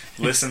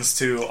 listens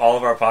to all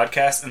of our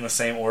podcasts in the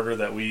same order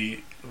that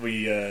we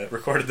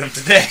recorded them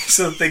today,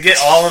 so that they get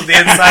all of the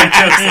inside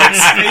jokes like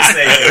Space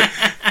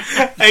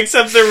Alien.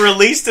 Except they're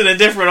released in a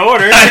different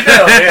order. I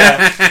know,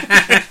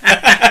 yeah.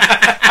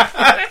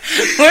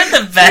 We're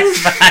the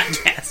best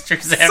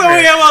podcasters ever. So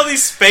we have all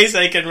these Space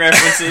Aiken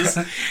references,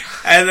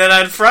 and then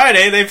on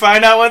Friday they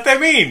find out what they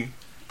mean.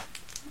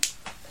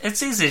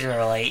 It's easy to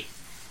relate.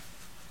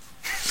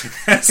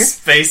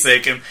 Space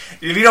Aiken.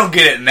 If you don't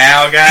get it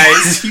now,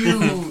 guys,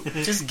 you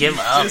Just give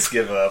up. just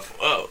give up.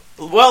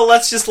 Well,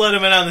 let's just let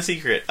him in on the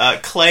secret.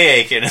 Clay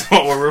Aiken is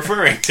what we're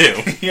referring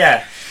to.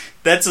 Yeah.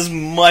 That's as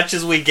much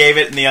as we gave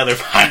it in the other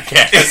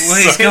podcast.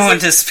 Well, he's going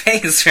to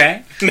space,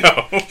 right?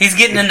 No. He's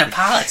getting into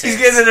politics. He's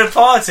getting into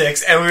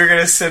politics, and we were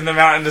going to send him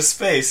out into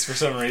space for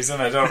some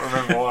reason. I don't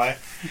remember why.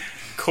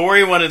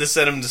 Corey wanted to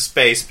send him to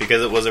space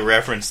because it was a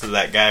reference to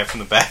that guy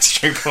from the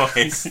Backstreet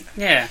Boys.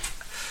 Yeah.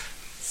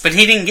 But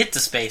he didn't get to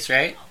space,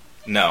 right?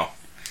 No.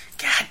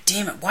 God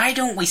damn it. Why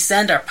don't we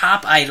send our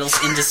pop idols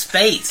into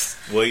space?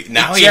 Well,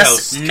 now it he just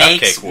hosts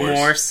makes Cupcake Wars.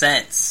 more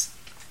sense.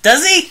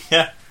 Does he?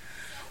 Yeah.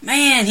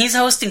 Man, he's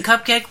hosting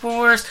Cupcake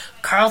Wars.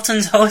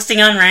 Carlton's hosting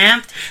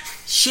Unwrapped.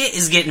 Shit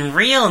is getting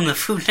real in the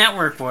Food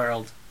Network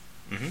world.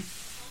 Mm-hmm.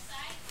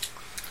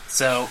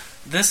 So,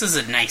 this is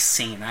a nice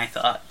scene, I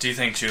thought. Do you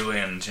think Julie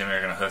and Jimmy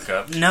are going to hook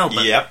up? No,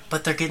 but, Yep.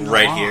 but they're getting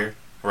Right along. here,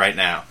 right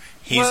now.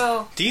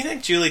 Well- Do you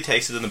think Julie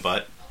takes it in the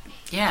butt?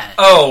 Yeah.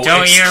 Oh,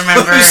 Don't you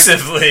remember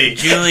exclusively.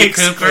 Julie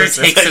Cooper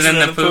takes it in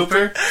the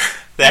pooper?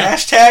 The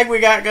hashtag we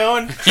got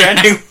going?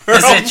 Trending Is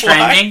worldwide. it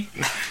trending?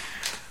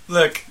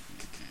 Look,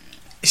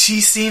 she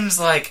seems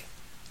like,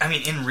 I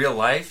mean, in real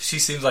life, she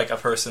seems like a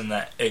person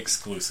that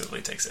exclusively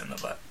takes it in the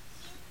butt.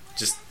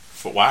 Just,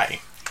 for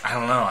why? I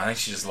don't know. I think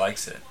she just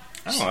likes it.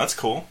 Oh, that's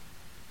cool.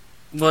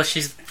 Well,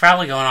 she's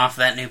probably going off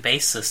that new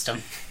base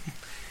system.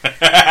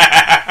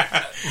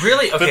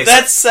 Really? Okay, But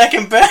that's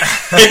second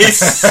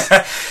base.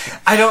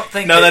 I don't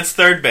think No, that's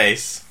third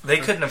base. they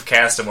couldn't have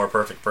cast a more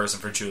perfect person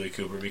for Julie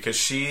Cooper because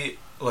she,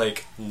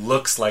 like,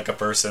 looks like a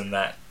person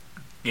that,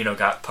 you know,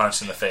 got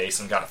punched in the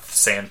face and got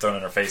sand thrown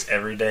in her face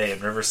every day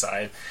in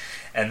Riverside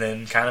and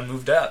then kind of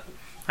moved up.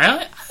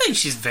 Really? I think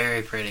she's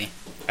very pretty.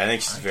 I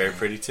think she's very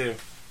pretty, too.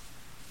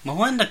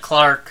 Melinda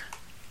Clark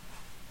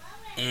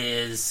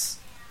is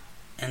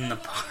in the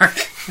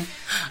park.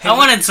 I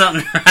wanted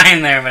something to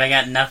rhyme there, but I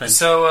got nothing.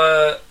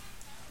 So,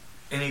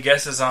 Any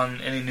guesses on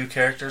any new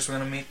characters we're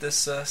going to meet this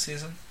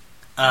season?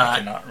 I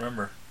cannot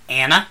remember.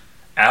 Anna?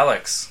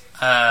 Alex.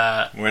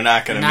 We're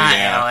not going to meet Not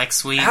Anna.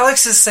 Alex.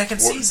 Alex is second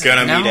season. We're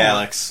going to meet No.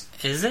 Alex.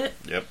 Is it?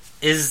 Yep.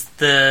 Is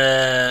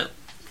the...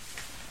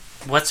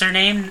 What's her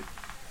name?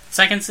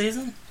 Second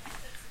season?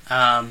 You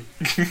know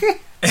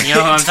who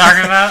I'm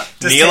talking about?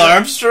 Neil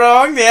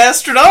Armstrong, the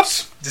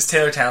astronaut? Does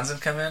Taylor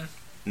Townsend come in?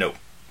 No.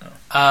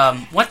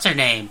 What's her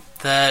name?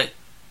 The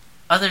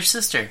other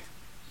sister.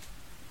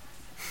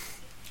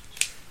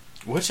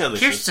 Which other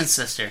Kirsten's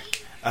sister.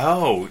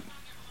 Oh.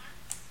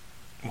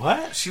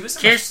 What? She was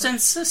in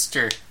Kirsten's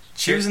sister.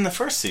 She was in the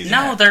first season.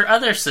 No, their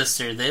other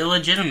sister. The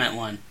illegitimate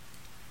one.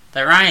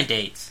 That Ryan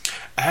dates.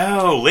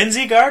 Oh,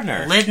 Lindsay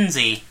Gardner.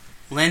 Lindsay.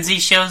 Lindsay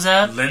shows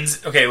up.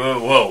 Lindsay. Okay,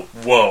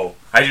 whoa.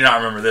 I do not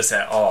remember this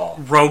at all.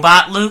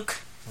 Robot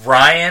Luke.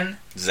 Ryan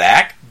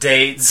Zach?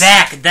 dates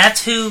Zach.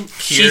 That's who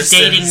she's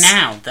dating Kirsten's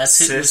now. That's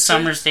who sister?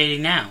 Summer's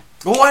dating now.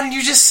 Well, why didn't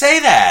you just say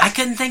that? I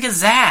couldn't think of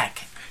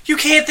Zach. You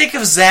can't think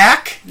of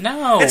Zach?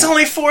 No. It's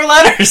only 4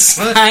 letters.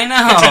 I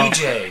know.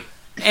 TJ.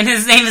 And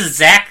his name is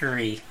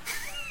Zachary.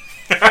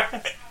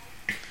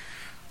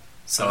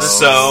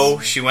 So,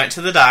 she went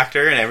to the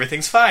doctor and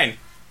everything's fine.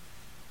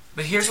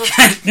 But here's what...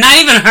 Not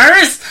even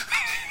hers?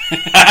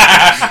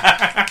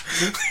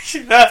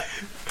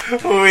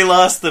 We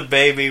lost the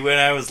baby when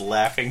I was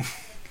laughing.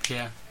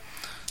 Yeah.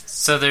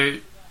 So there...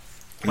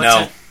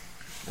 No,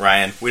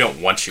 Ryan, we don't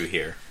want you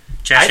here.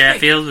 Josh I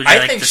think- Atfield, would I you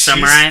like think to she's-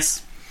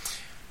 summarize?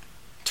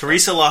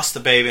 Teresa lost the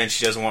baby and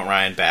she doesn't want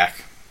Ryan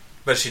back.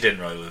 But she didn't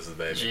really lose the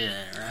baby.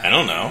 Yeah, right. I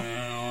don't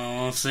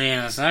know. We'll see in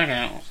a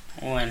second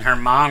when her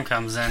mom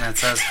comes in and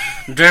says,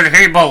 "Did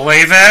he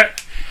believe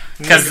it?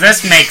 Because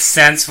this makes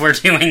sense. We're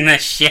doing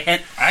this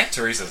shit." I think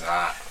Teresa's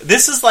hot.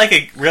 This is like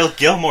a real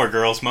Gilmore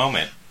Girls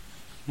moment.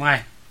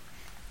 Why?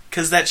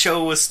 Because that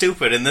show was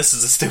stupid and this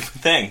is a stupid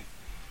thing.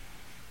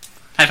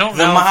 I don't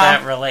The know mom- if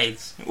that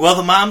relates. Well,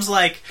 the mom's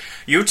like,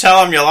 you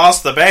tell him you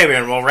lost the baby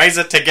and we'll raise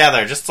it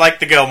together, just like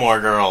the Gilmore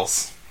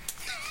Girls.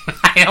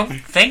 I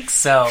don't think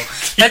so.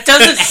 That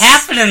doesn't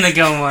happen in the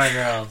Gilmore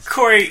Girls.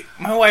 Corey,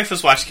 my wife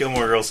has watched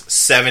Gilmore Girls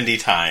 70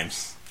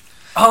 times.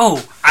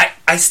 Oh,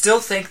 I still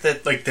think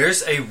that like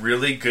there's a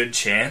really good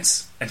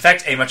chance, in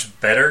fact a much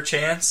better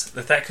chance,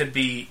 that could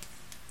be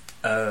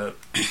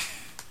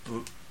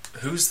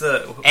who's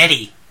the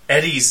Eddie.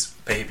 Eddie's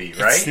baby,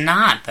 right? It's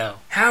not, though.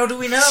 How do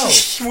we know?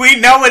 We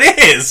know it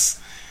is!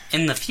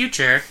 In the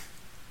future,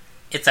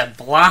 it's a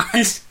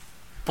blonde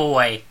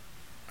boy.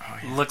 Oh,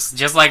 yeah. Looks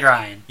just like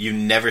Ryan. You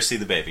never see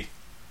the baby.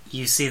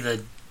 You see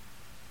the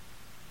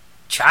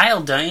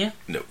child, don't you?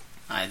 No.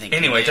 I think.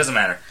 Anyway, you it do. doesn't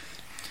matter.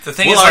 The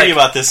thing We'll is, argue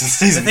like, about this in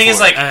season the thing 4. is,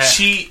 like,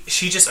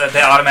 she just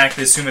they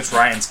automatically assume it's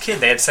Ryan's kid.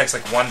 They had sex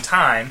like one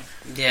time,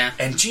 Yeah.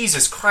 and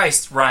Jesus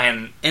Christ,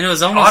 Ryan. And it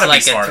was ought almost to be like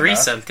a smart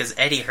threesome because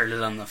Eddie heard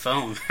it on the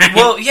phone.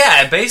 Well,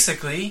 yeah,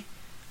 basically.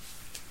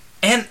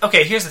 And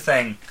okay, here's the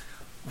thing: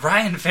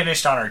 Ryan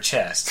finished on her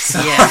chest. So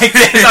Yeah. like,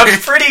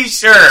 I'm pretty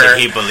sure. Did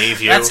he believe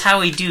you? That's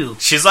how we do.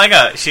 She's like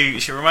she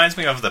reminds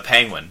me of the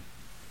penguin.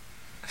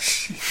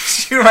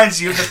 She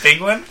reminds you of the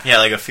penguin. Yeah,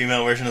 like a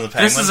female version of the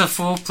penguin. This is a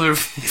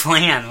foolproof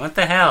plan. What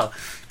the hell?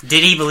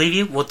 Did he believe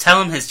you? We'll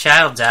tell him his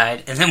child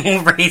died, and then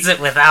we'll raise it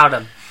without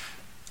him.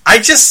 I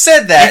just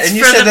said that, It's and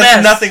you for said the that's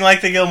best. nothing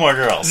like the Gilmore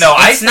Girls. No,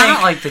 I It's think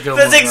not like the Gilmore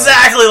That's Girls.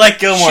 exactly like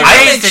Gilmore She Girls. I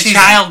raised think a she's-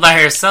 child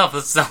by herself.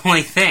 That's the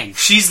only thing.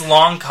 she's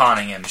long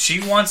conning him. She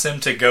wants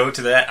him to go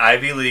to that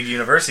Ivy League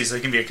university so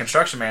he can be a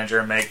construction manager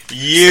and make.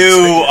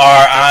 You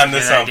are on to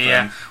Good something.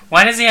 idea.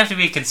 Why does he have to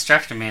be a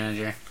construction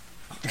manager?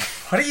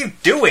 What are you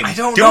doing? I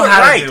don't do know it how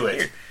right. to do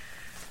it.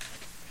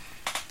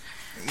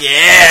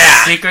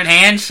 Yeah. Secret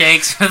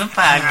handshakes for the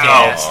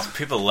podcast. Oh,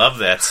 people love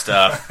that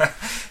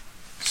stuff.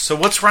 So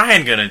what's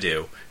Ryan gonna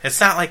do? It's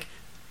not like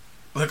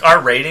Look, our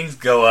ratings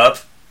go up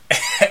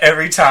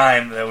every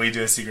time that we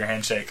do a secret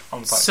handshake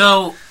on the podcast.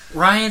 So,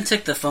 Ryan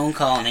took the phone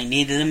call and he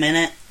needed a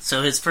minute,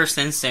 so his first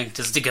instinct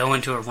is to go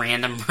into a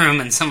random room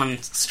in some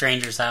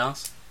stranger's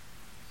house.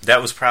 that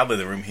was probably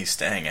the room he's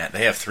staying at.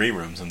 They have 3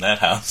 rooms in that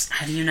house.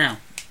 How do you know?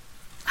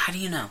 How do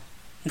you know?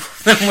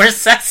 Where's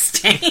Seth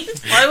staying?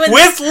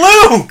 With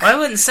Luke! Why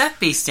wouldn't Seth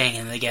be staying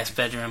in the guest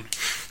bedroom?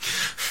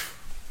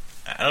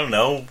 I don't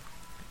know.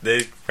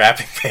 The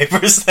wrapping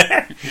papers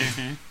there.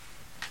 Mm-hmm.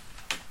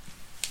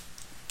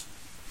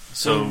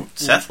 So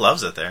Seth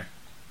loves it there.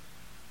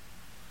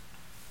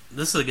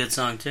 This is a good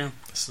song, too.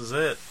 This is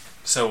it.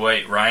 So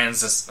wait,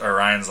 Ryan's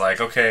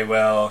like, okay,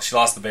 well, she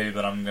lost the baby,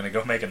 but I'm gonna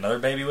go make another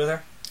baby with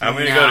her. I'm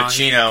gonna go to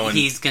Chino and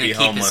he's gonna be keep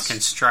homeless. his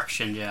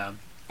construction job.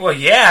 Well,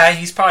 yeah,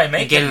 he's probably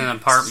making Get an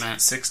apartment.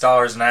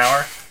 $6 an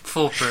hour.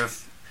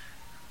 Foolproof.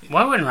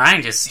 Why wouldn't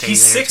Ryan just stay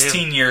He's there,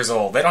 16 years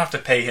old. They don't have to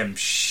pay him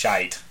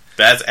shite.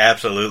 That's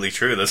absolutely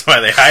true. That's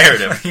why they hired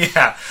him.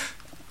 Yeah. too?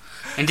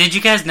 And did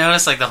you guys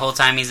notice, like, the whole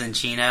time he's in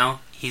Chino,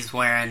 he's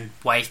wearing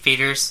wife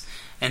beaters,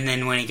 and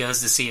then when he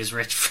goes to see his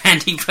rich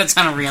friend, he puts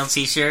on a real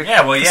t-shirt?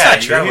 Yeah, well, That's yeah. not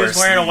you true. gotta He wear was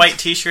wearing a sleeves. white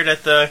T-shirt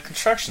at the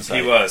construction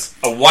site. He was.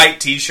 A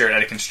white t-shirt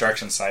at a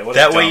construction site. What a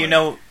That way dummy. you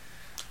know.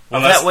 Well,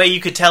 Unless- that way you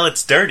could tell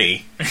it's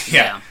dirty.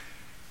 Yeah.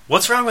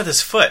 What's wrong with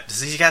his foot?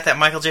 Does he got that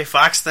Michael J.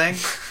 Fox thing?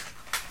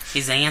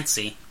 He's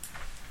antsy.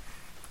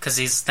 Because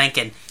he's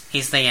thinking,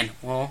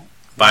 well,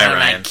 Bye, why don't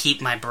I Ryan.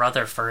 keep my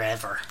brother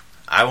forever?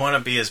 I want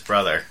to be his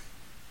brother.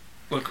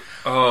 Look.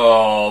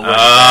 Oh. Look Oh. at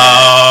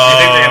that. Do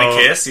you think they're going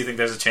to kiss? Do you think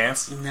there's a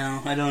chance?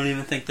 No, I don't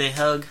even think they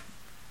hug.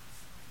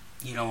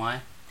 You know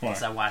why? Why?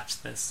 Because I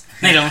watched this.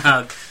 They don't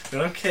hug. They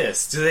don't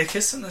kiss. Do they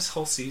kiss in this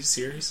whole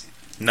series?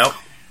 Nope.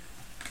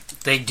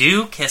 They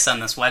do kiss on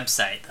this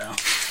website, though.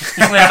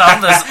 With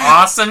all this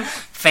awesome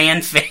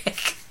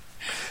fanfic.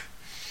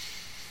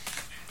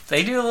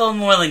 They do a little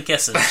more than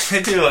kisses.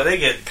 They do. They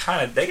get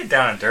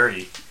down and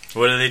dirty.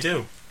 What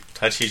do?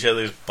 Touch each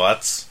other's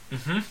butts?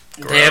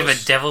 Mm-hmm. They have a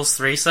devil's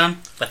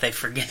threesome, but they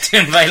forget to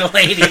invite a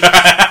lady.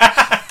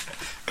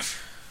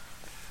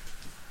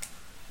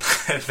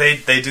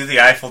 They do the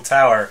Eiffel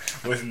Tower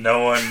with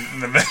no one in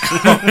the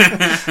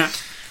middle.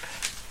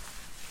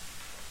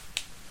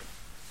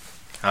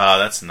 Oh,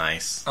 that's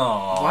nice.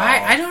 Aww. Why?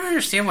 I don't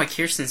understand why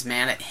Kirsten's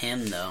mad at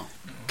him, though.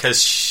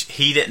 Because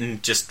he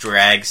didn't just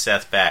drag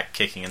Seth back,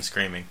 kicking and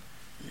screaming.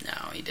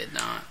 No, he did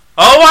not.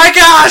 Oh my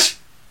gosh!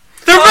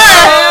 They're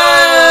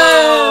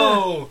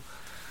back!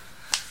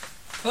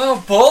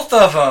 Oh, both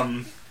of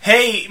them.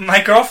 Hey,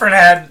 my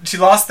girlfriend she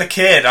lost the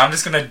kid. I'm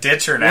just gonna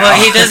ditch her now.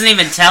 Well, he doesn't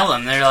even tell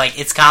them. They're like,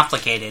 it's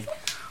complicated.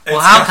 Well,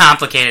 how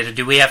complicated?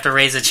 Do we have to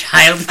raise a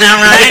child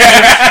now, Ryan?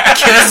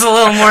 Give us a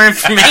little more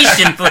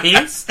information,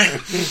 please.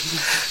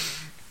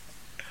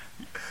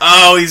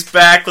 Oh, he's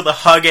back with a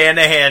hug and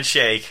a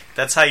handshake.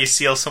 That's how you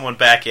seal someone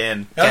back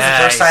in. That was the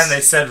Guys. first time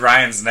they said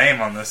Ryan's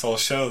name on this whole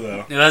show,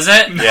 though. Was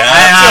it? Yeah.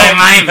 I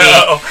might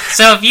No. be.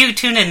 So if you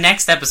tune in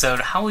next episode,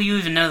 how will you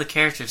even know the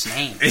character's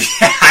name?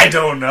 I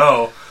don't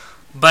know.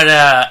 But,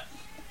 I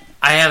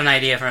have an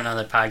idea for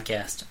another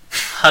podcast.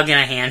 Hug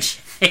and a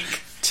handshake.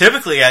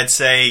 Typically, I'd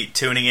say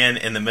tuning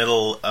in the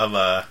middle of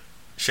a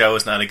show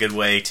is not a good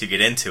way to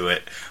get into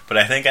it, but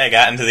I think I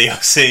got into the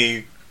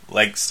OC,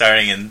 like,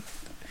 starting in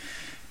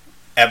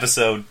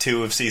episode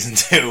 2 of season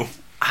 2.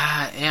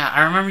 Yeah,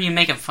 I remember you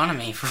making fun of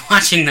me for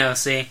watching the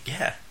OC.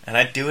 Yeah, and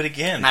I'd do it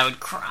again. And I would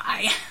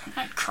cry.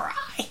 I'd cry.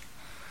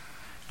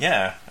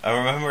 Yeah, I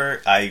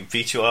remember I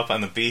beat you up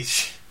on the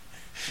beach.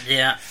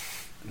 Yeah.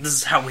 This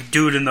is how we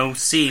do it in the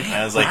OC.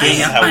 I was like, this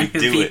is how we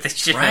do it. The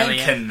shit out Ryan of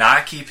you.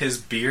 cannot keep his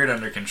beard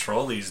under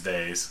control these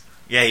days.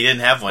 Yeah, he didn't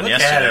have one Look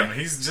yesterday. at him.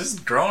 He's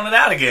just growing it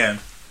out again.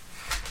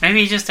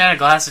 Maybe he just had a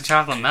glass of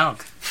chocolate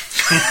milk.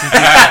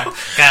 Got a little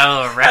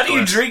How do you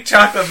reckless drink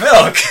chocolate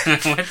milk?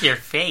 with your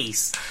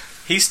face.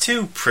 He's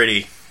too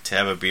pretty to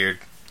have a beard.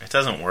 It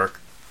doesn't work.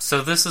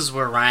 So this is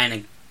where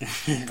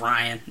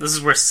this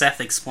is where Seth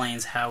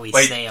explains how he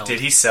Wait, sailed. did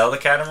he sell the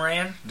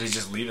catamaran? Did he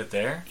just leave it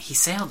there? He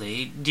sailed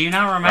it. Do you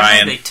not remember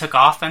Ryan. they took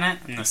off in it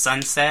and the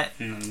sunset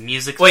and the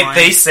music? Wait, playing?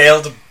 they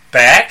sailed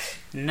back?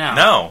 No.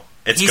 No,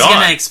 it's He's gone.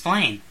 gonna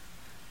explain.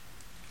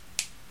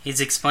 He's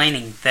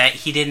explaining that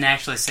he didn't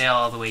actually sail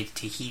all the way to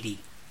Tahiti.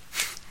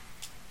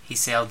 He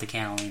sailed to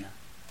Catalina.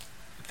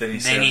 Then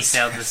He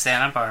sailed to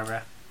Santa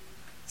Barbara.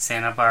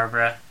 Santa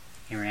Barbara,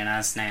 he ran out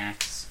of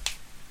snacks.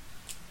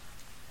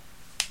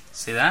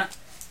 See that?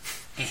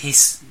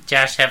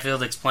 Josh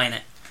Hatfield, explain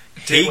it.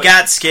 He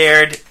got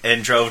scared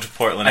and drove to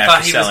Portland I after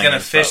thought he was selling going to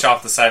his fish boat.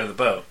 off the side of the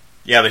boat.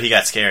 Yeah, but he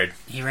got scared.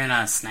 He ran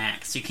out of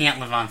snacks. You can't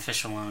live on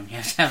fish alone. You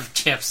have to have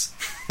chips.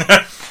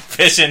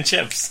 Fish and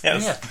chips.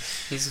 Yes.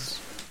 Yeah.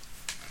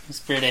 He's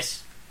British.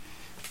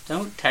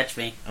 Don't touch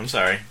me. I'm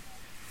sorry.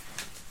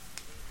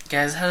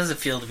 Guys, how does it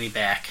feel to be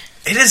back?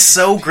 It is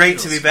so great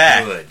to be Feels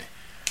back. Good.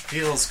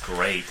 Feels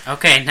great.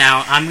 Okay,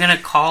 now I'm going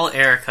to call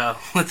Erica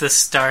with a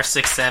star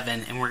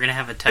 67 and we're going to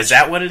have a touch. Is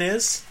that what it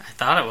is? I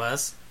thought it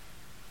was.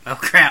 Oh,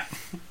 crap.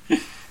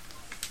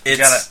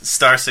 It's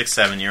star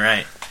 67, you're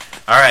right.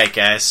 Alright,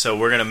 guys, so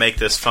we're going to make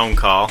this phone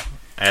call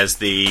as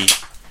the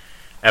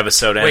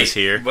episode ends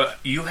here. But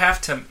you have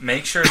to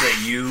make sure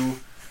that you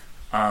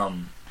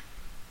Don't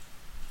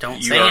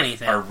say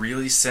anything. are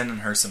really sending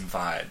her some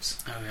vibes.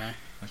 Okay.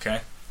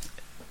 Okay?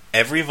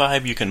 Every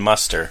vibe you can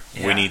muster,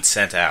 we Yeah. need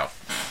sent out.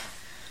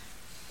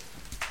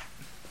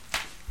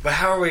 But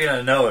how are we going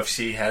to know if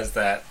she has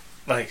that,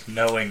 like,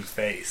 knowing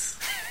face?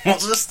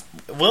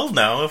 We'll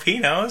know if he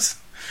knows.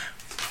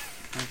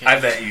 Okay. I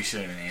bet you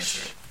shouldn't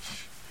answer it.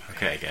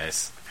 Okay,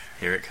 guys,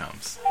 here it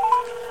comes.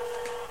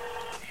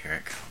 Here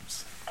it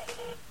comes.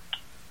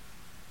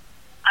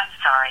 I'm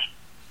sorry,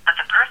 but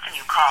the person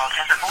you called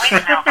has a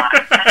voicemail box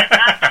that has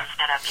not been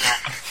set up yet.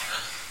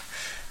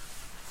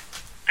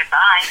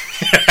 Goodbye.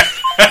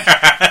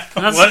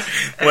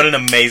 What an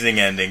amazing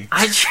ending.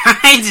 I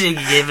tried to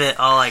give it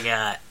all I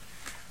got.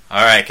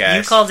 Alright,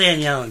 guys. You call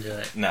Danielle and do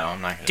it. No, I'm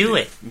not going to Do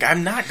it.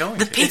 I'm not going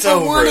The to. people It's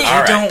over. want it. You All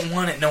right. don't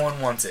want it. No one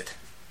wants it.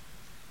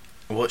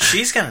 Well,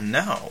 she's going to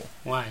know.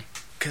 Why?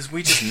 Because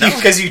we just know.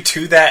 Because you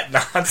do that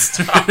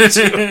nonstop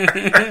to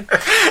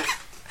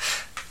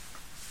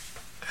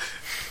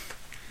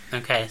her.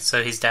 Okay,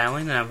 so he's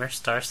dialing the number,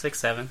 star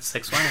 67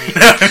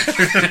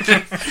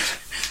 618.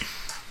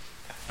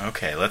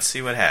 Okay, let's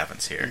see what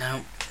happens here.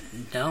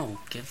 No,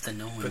 give the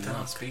knowing Put that on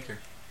look. speaker.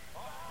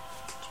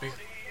 Speaker.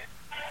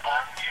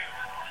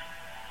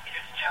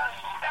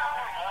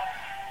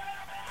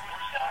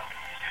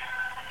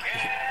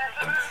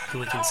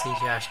 we can see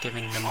Josh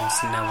giving the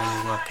most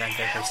knowing look I've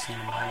ever seen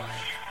in my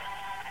life.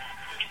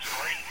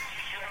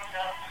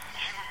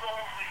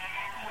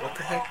 What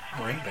the heck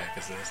ringback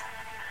is this?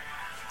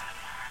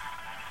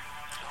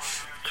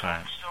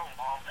 Crap.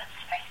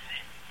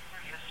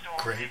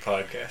 Great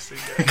podcasting,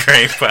 guys.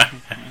 Great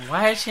fun.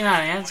 Why is she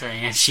not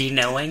answering? Is she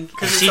knowing?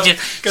 Because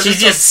She's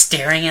just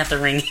staring at the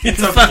ringing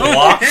It's a phone.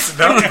 blocked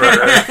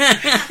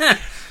number.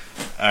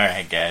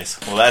 Alright, guys.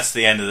 Well, that's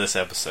the end of this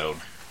episode.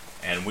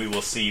 And we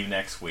will see you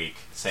next week.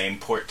 Same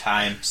port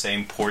time,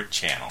 same port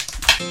channel.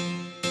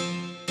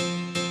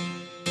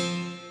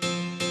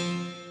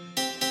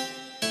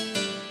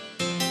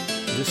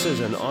 This is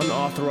an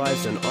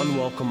unauthorized and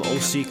unwelcome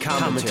OC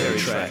commentary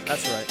track.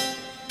 That's right.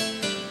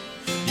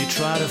 You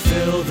try to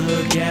fill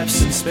the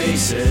gaps and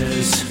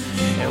spaces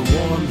and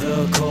warm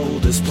the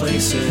coldest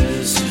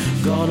places.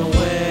 Gone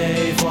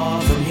away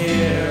far from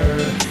here,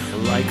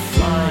 like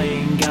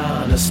flying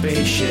on a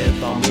spaceship.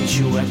 I'll meet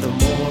you at the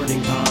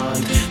morning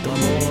pond,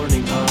 the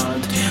morning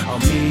pond. I'll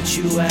meet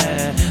you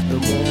at the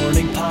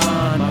morning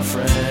pond, my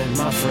friend,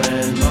 my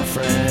friend, my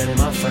friend.